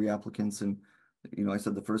students that are reapplicants, and I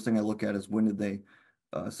said the first thing I look at is when did they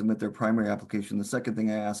submit their primary application. The second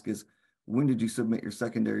thing I ask is, when did you submit your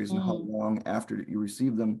secondaries, and how long after you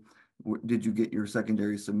received them did you get your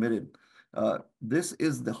secondaries submitted? This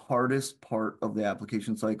is the hardest part of the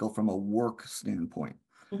application cycle from a work standpoint.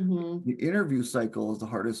 The interview cycle is the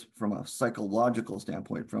hardest from a psychological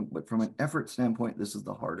standpoint, but from an effort standpoint, this is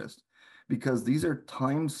the hardest, because these are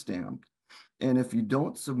time stamped. And if you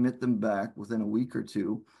don't submit them back within a week or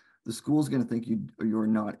two, the school's going to think you're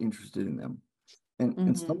not interested in them.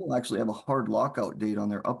 And some will actually have a hard lockout date on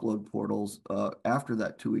their upload portals after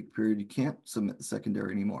that 2-week period. You can't submit the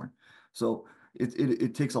secondary anymore. So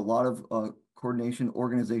it takes a lot of coordination,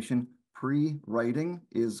 organization. Pre-writing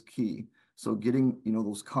is key. So getting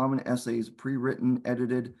those common essays pre-written,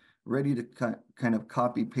 edited, ready to kind of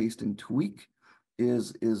copy, paste, and tweak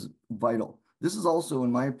is vital. This is also,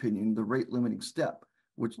 in my opinion, the rate limiting step,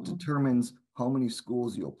 which determines how many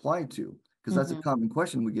schools you apply to. Because that's a common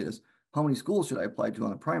question we get is, how many schools should I apply to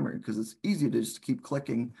on a primary? Because it's easy to just keep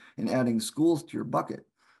clicking and adding schools to your bucket.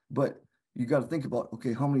 But you got to think about,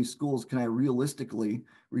 okay, how many schools can I realistically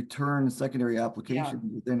return secondary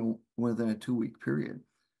application within a 2-week period?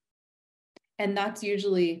 And that's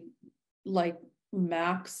usually like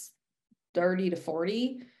max 30 to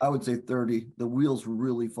 40. I would say 30. The wheels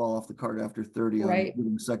really fall off the cart after 30 on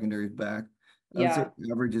getting secondaries back. I would say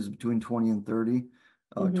the average is between 20 and 30.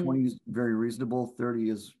 20 is very reasonable. 30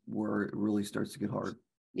 is where it really starts to get hard.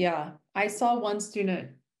 Yeah. I saw one student,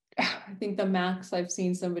 I think the max I've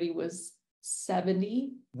seen somebody was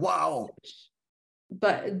 70. Wow.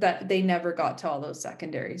 But that they never got to all those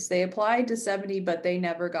secondaries. They applied to 70, but they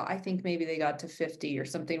never got, I think maybe they got to 50 or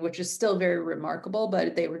something, which is still very remarkable,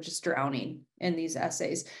 but they were just drowning in these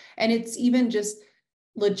essays. And it's even just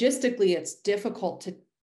logistically, it's difficult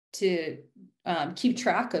to keep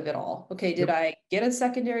track of it all. Okay, did I get a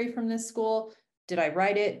secondary from this school? Did I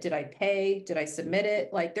write it? Did I pay? Did I submit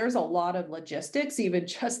it? Like, there's a lot of logistics even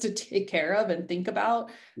just to take care of and think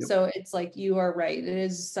about. So it's like, you are right. It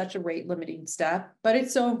is such a rate limiting step, but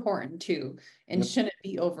it's so important too, and shouldn't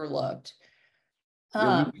be overlooked.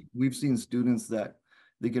 We've seen students that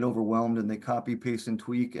they get overwhelmed and they copy, paste, and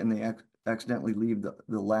tweak, and they accidentally leave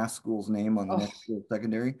the last school's name on the next school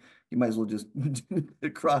secondary. You might as well just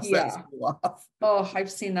cross that school off. Oh, I've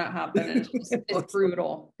seen that happen. And it's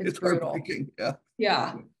brutal. It's brutal.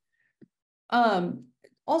 Yeah.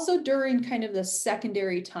 Also during kind of the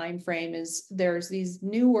secondary time frame there's these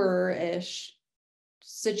newer-ish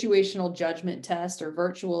situational judgment tests or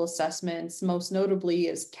virtual assessments. Most notably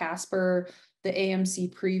is Casper, the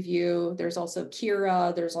AMC preview. There's also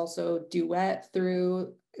Kira. There's also Duet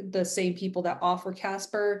through the same people that offer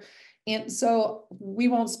Casper. And so we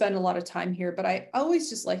won't spend a lot of time here, but I always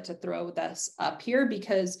just like to throw this up here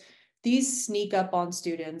because these sneak up on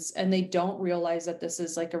students and they don't realize that this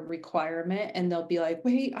is like a requirement, and they'll be like,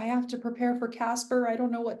 wait, I have to prepare for Casper. I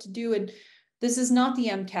don't know what to do. And This is not the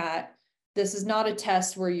MCAT. This is not a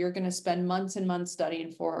test where you're going to spend months and months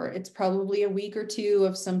studying for. It's probably a week or two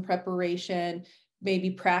of some preparation,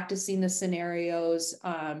 maybe practicing the scenarios.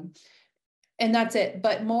 And that's it.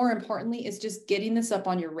 But more importantly, is just getting this up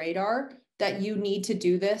on your radar that you need to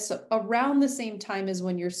do this around the same time as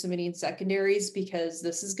when you're submitting secondaries, because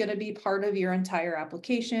this is going to be part of your entire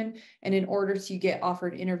application. And in order to get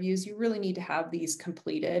offered interviews, you really need to have these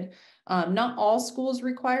completed. Not all schools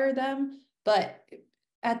require them, but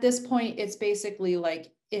at this point, it's basically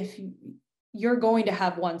like if you're going to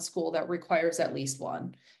have one school that requires at least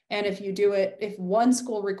one. And if you do it, if one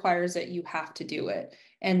school requires it, you have to do it.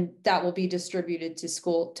 And that will be distributed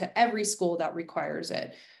to every school that requires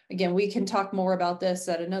it. Again, we can talk more about this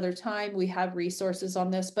at another time. We have resources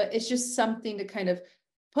on this, but it's just something to kind of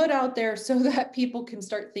put out there so that people can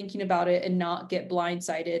start thinking about it and not get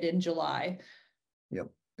blindsided in July. Yep.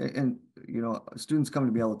 And you know, students come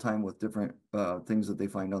to me all the time with different things that they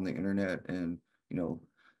find on the internet and, you know,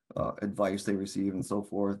 advice they receive and so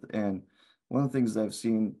forth. And one of the things that I've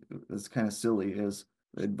seen that's kind of silly is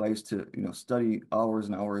advice to, you know, study hours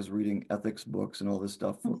and hours reading ethics books and all this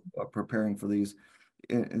stuff for preparing for these.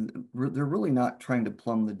 And they're really not trying to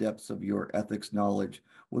plumb the depths of your ethics knowledge.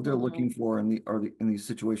 What they're looking for in these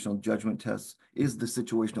situational judgment tests is the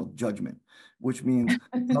situational judgment, which means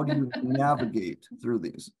how do you navigate through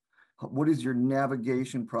these? What is your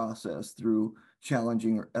navigation process through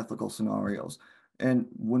challenging or ethical scenarios? And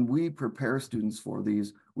when we prepare students for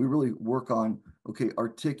these, we really work on, okay,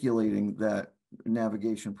 articulating that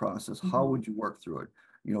navigation process. How would you work through it?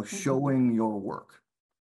 You know, showing your work.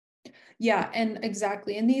 Yeah, and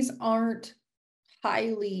exactly. And these aren't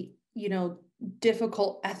highly, you know,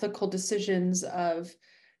 difficult ethical decisions of,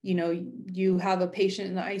 you know, you have a patient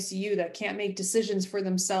in the ICU that can't make decisions for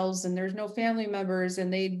themselves and there's no family members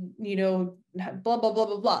and they, you know, blah, blah, blah,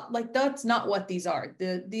 blah, blah. Like that's not what these are.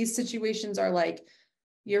 These situations are like,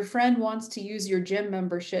 your friend wants to use your gym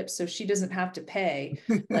membership so she doesn't have to pay.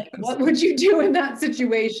 Like, what would you do in that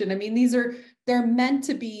situation? I mean, they're meant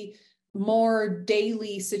to be more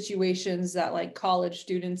daily situations that like college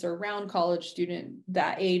students or around college student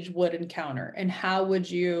that age would encounter. And how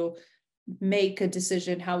would you make a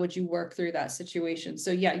decision? How would you work through that situation?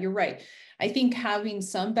 So yeah, you're right. I think having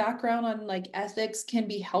some background on like ethics can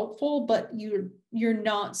be helpful, but you're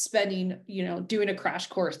not spending, you know, doing a crash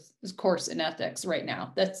course in ethics right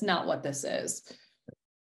now. That's not what this is.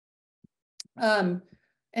 And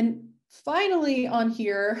finally on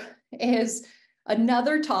here is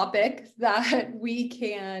another topic that we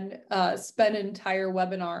can spend an entire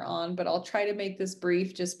webinar on, but I'll try to make this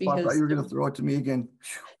brief just because. I thought you were going to throw it to me again.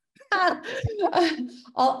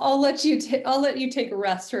 I'll let you take a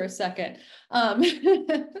rest for a second.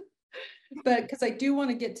 But because I do want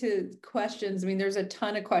to get to questions. I mean, there's a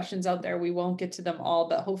ton of questions out there. We won't get to them all,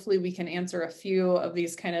 but hopefully we can answer a few of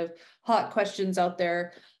these kind of hot questions out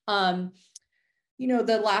there. You know,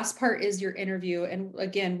 the last part is your interview. And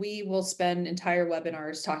again, we will spend entire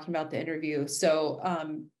webinars talking about the interview. So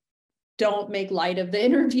don't make light of the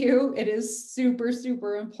interview. It is super,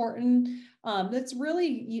 super important. That's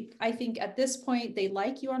really, I think at this point, they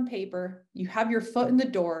like you on paper, you have your foot in the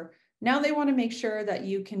door. Now they want to make sure that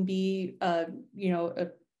you can be, you know, a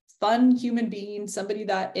fun human being, somebody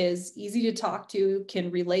that is easy to talk to,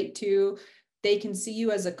 can relate to. They can see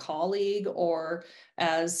you as a colleague or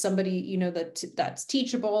as somebody, you know, that's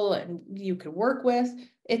teachable and you can work with.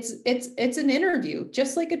 It's an interview,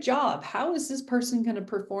 just like a job. How is this person going to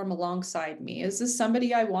perform alongside me? Is this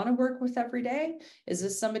somebody I want to work with every day? Is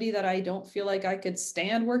this somebody that I don't feel like I could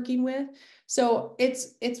stand working with? So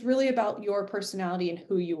it's really about your personality and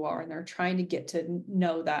who you are. And they're trying to get to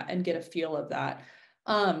know that and get a feel of that.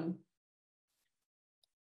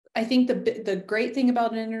 I think the great thing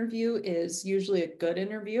about an interview is usually a good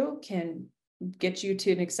interview can get you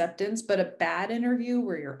to an acceptance, but a bad interview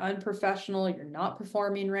where you're unprofessional, you're not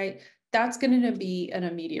performing right, that's going to be an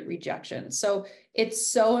immediate rejection. So it's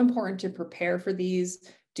so important to prepare for these,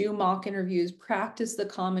 do mock interviews, practice the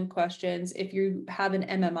common questions. If you have an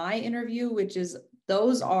MMI interview,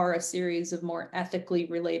 those are a series of more ethically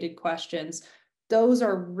related questions. Those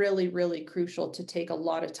are really, really crucial to take a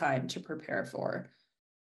lot of time to prepare for.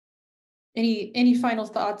 Any final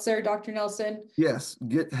thoughts there, Dr. Nelson? Yes,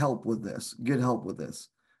 get help with this. Get help with this.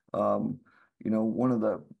 You know, one of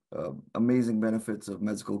the amazing benefits of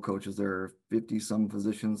med school coaches, there are 50 some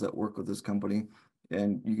physicians that work with this company,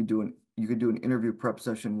 and you could do an interview prep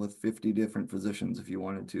session with 50 different physicians if you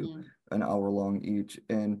wanted to, an hour long each,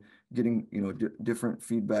 and getting, you know, different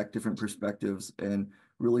feedback, different perspectives, and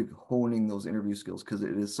really honing those interview skills, because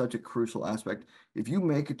it is such a crucial aspect. If you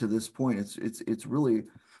make it to this point, it's really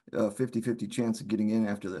 50-50 chance of getting in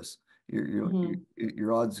after this.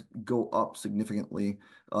 Your odds go up significantly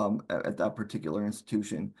at that particular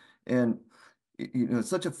institution. And it's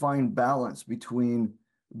such a fine balance between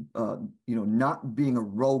not being a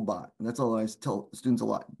robot. And that's all I tell students a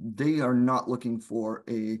lot. They are not looking for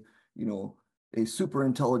a super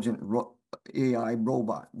intelligent AI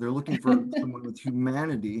robot. They're looking for someone with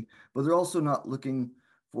humanity, but they're also not looking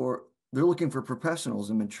for, they're looking for professionals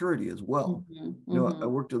and maturity as well. I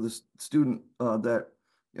worked with a student that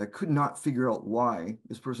I could not figure out why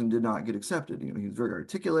this person did not get accepted. He was very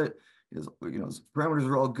articulate. His parameters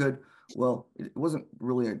are all good. Well, it wasn't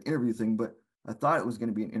really an interview thing, but I thought it was going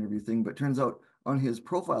to be an interview thing, but it turns out on his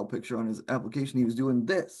profile picture on his application, he was doing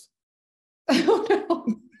this. Oh, no.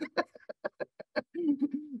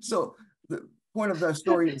 So the point of that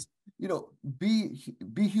story is, be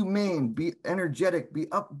humane, be energetic, be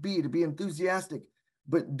upbeat, be enthusiastic,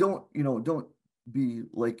 but don't be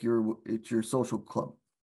like it's your social club.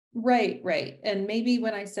 Right. And maybe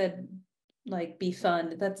when I said like be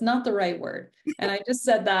fun, that's not the right word. And I just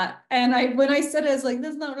said that. And when I said it, I was like,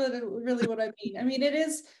 that's not really what I mean. I mean, it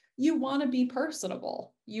is, you want to be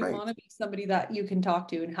personable. You want to be somebody that you can talk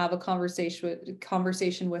to and have a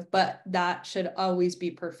conversation with, but that should always be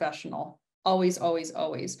professional. Always, always,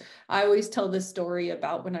 always. I always tell this story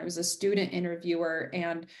about when I was a student interviewer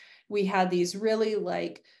and we had these really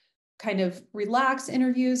kind of relaxed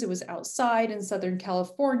interviews. It was outside in Southern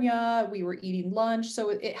California. We were eating lunch. So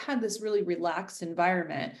it had this really relaxed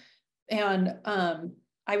environment. And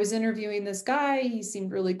I was interviewing this guy. He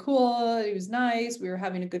seemed really cool. He was nice. We were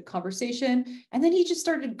having a good conversation. And then he just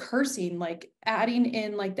started cursing, adding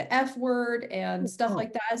in the F word and stuff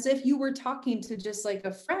like that, as if you were talking to just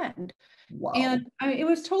a friend. Wow. And it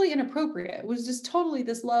was totally inappropriate. It was just totally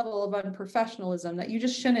this level of unprofessionalism that you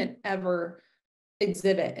just shouldn't ever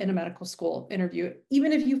exhibit in a medical school interview.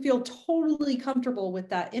 Even if you feel totally comfortable with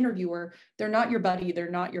that interviewer, they're not your buddy,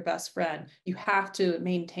 they're not your best friend. You have to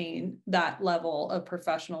maintain that level of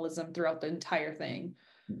professionalism throughout the entire thing.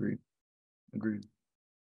 Agreed.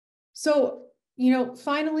 So,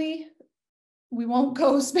 finally, we won't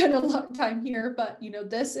go spend a lot of time here, but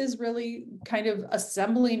this is really kind of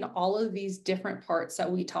assembling all of these different parts that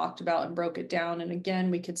we talked about and broke it down. And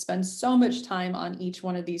again, we could spend so much time on each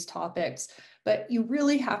one of these topics, but you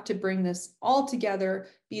really have to bring this all together,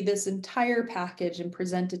 be this entire package and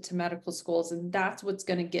present it to medical schools. And that's what's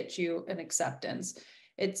going to get you an acceptance.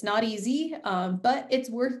 It's not easy, but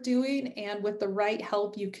it's worth doing. And with the right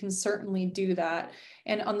help, you can certainly do that.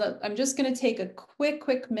 And I'm just going to take a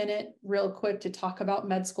quick minute, real quick, to talk about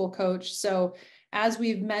Med School Coach. So as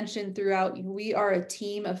we've mentioned throughout, we are a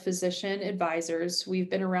team of physician advisors.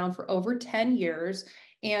 We've been around for over 10 years.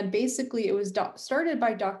 And basically it was started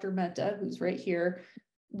by Dr. Mehta, who's right here,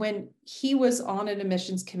 when he was on an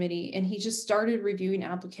admissions committee and he just started reviewing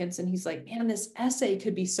applicants and he's like, man, this essay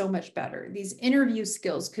could be so much better. These interview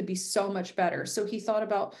skills could be so much better. So he thought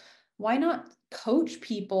about, why not coach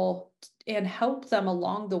people and help them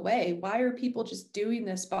along the way? Why are people just doing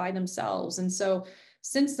this by themselves? And so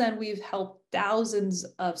since then, we've helped thousands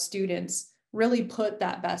of students really put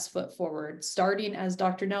that best foot forward, starting, as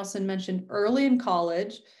Dr. Nelson mentioned, early in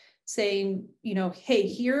college, saying, hey,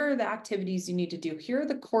 here are the activities you need to do. Here are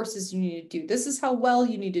the courses you need to do. This is how well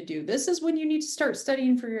you need to do. This is when you need to start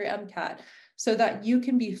studying for your MCAT so that you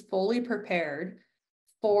can be fully prepared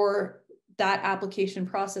for that application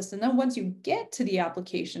process. And then once you get to the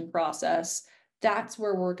application process, that's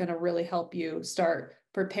where we're going to really help you start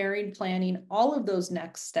preparing, planning all of those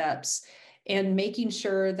next steps and making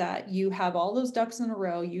sure that you have all those ducks in a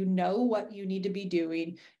row. You know what you need to be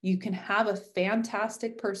doing. You can have a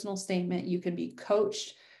fantastic personal statement. You can be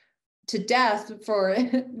coached to death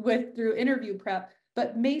through interview prep,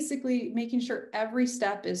 but basically making sure every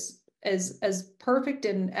step is as perfect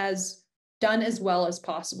and as done as well as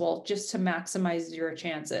possible, just to maximize your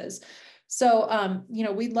chances. So,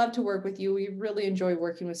 we'd love to work with you. We really enjoy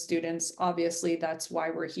working with students. Obviously, that's why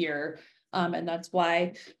we're here. And that's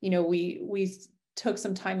why, we took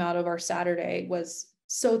some time out of our Saturday, was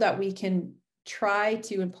so that we can try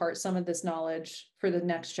to impart some of this knowledge for the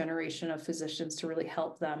next generation of physicians to really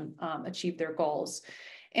help them achieve their goals.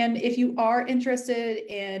 And if you are interested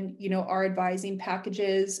in, our advising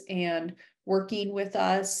packages and working with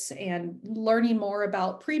us and learning more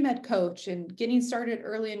about Premed Coach and getting started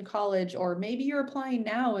early in college, or maybe you're applying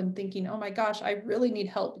now and thinking, oh my gosh, I really need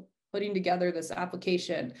help putting together this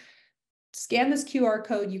application, scan this QR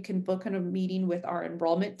code. You can book a meeting with our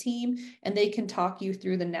enrollment team and they can talk you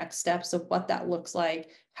through the next steps of what that looks like,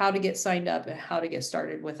 how to get signed up and how to get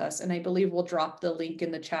started with us. And I believe we'll drop the link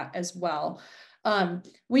in the chat as well.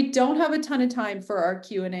 We don't have a ton of time for our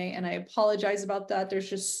Q&A, and I apologize about that. There's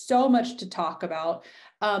just so much to talk about.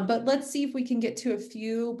 But let's see if we can get to a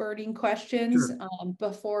few burning questions Sure.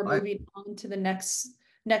 before I moving on to the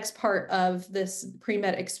next part of this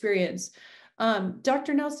pre-med experience.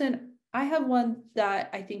 Dr. Nelson, I have one that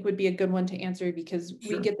I think would be a good one to answer because we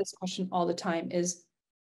Sure. get this question all the time is,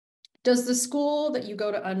 does the school that you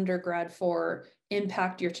go to undergrad for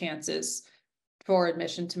impact your chances for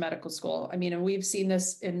admission to medical school? I mean, and we've seen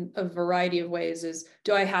this in a variety of ways is,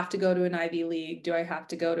 do I have to go to an Ivy League? Do I have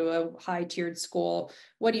to go to a high tiered school?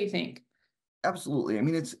 What do you think? Absolutely. I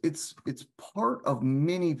mean, it's part of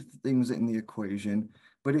many things in the equation,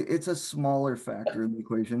 but it's a smaller factor in the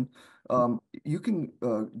equation. You can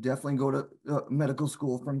definitely go to medical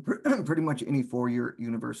school from pretty much any four-year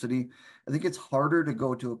university. I think it's harder to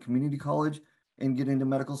go to a community college and get into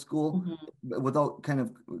medical school without kind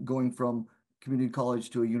of going from community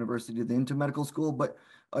college to a university then to medical school. But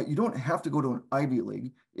you don't have to go to an Ivy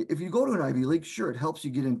League. If you go to an Ivy League, sure, it helps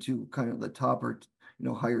you get into kind of the top or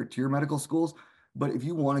higher tier medical schools. But if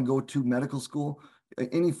you want to go to medical school,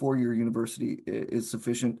 any four-year university is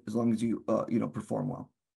sufficient as long as you perform well.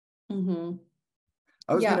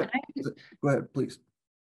 I was Yeah, gonna go ahead, please.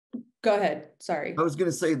 go ahead. Sorry. I was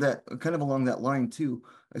gonna say that kind of along that line too.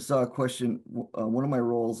 I saw a question. One of my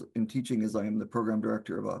roles in teaching is I am the program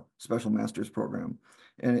director of a special master's program,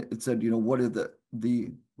 and it said, what is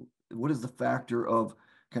the factor of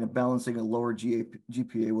kind of balancing a lower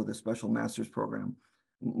GPA with a special master's program?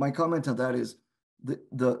 My comment on that is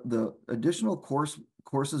the additional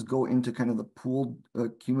courses go into kind of the pooled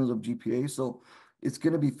cumulative GPA, so it's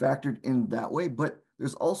going to be factored in that way. But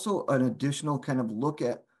there's also an additional kind of look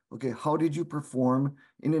at, okay, how did you perform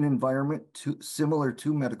in an environment similar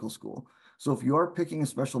to medical school? So if you are picking a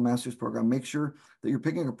special master's program, make sure that you're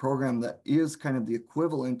picking a program that is kind of the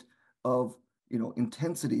equivalent of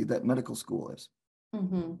intensity that medical school is.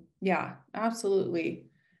 Yeah, absolutely.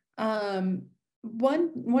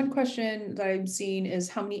 One question that I'm seeing is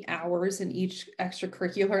how many hours in each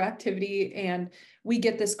extracurricular activity, and we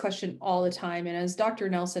get this question all the time. And as Dr.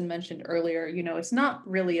 Nelson mentioned earlier, it's not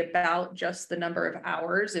really about just the number of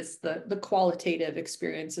hours; it's the qualitative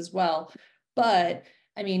experience as well. But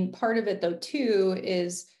I mean, part of it though too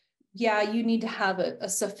is, yeah, you need to have a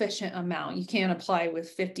sufficient amount. You can't apply with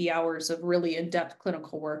 50 hours of really in-depth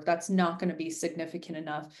clinical work. That's not going to be significant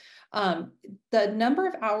enough. The number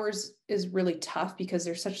of hours is really tough because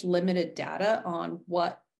there's such limited data on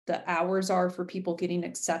what the hours are for people getting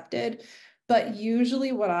accepted. But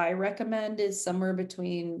usually what I recommend is somewhere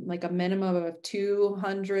between like a minimum of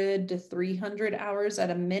 200 to 300 hours at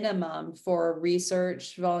a minimum for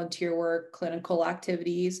research, volunteer work, clinical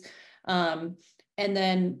activities. And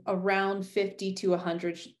then around 50 to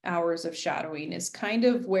 100 hours of shadowing is kind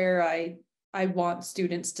of where I want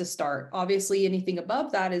students to start. Obviously, anything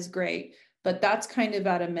above that is great, but that's kind of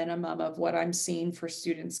at a minimum of what I'm seeing for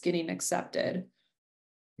students getting accepted.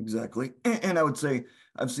 Exactly. And I would say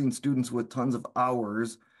I've seen students with tons of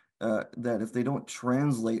hours that if they don't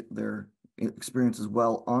translate their experiences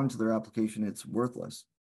well onto their application, it's worthless.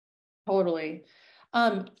 Totally.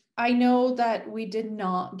 I know that we did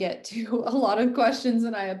not get to a lot of questions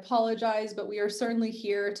and I apologize, but we are certainly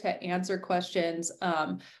here to answer questions.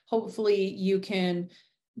 Hopefully you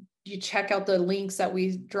check out the links that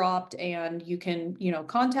we dropped and you can,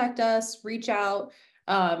 contact us, reach out.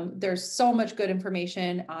 There's so much good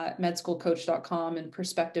information at medschoolcoach.com and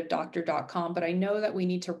prospectivedoctor.com, but I know that we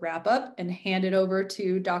need to wrap up and hand it over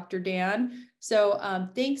to Dr. Dan. So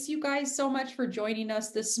thanks you guys so much for joining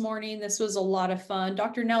us this morning. This was a lot of fun.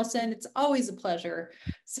 Dr. Nelson, it's always a pleasure.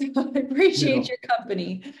 So I appreciate your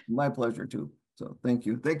company. My pleasure too. So thank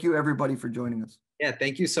you. Thank you everybody for joining us. Yeah,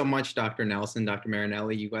 thank you so much, Dr. Nelson, Dr.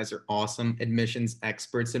 Marinelli. You guys are awesome admissions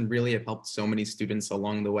experts and really have helped so many students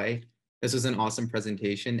along the way. This was an awesome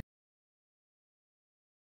presentation.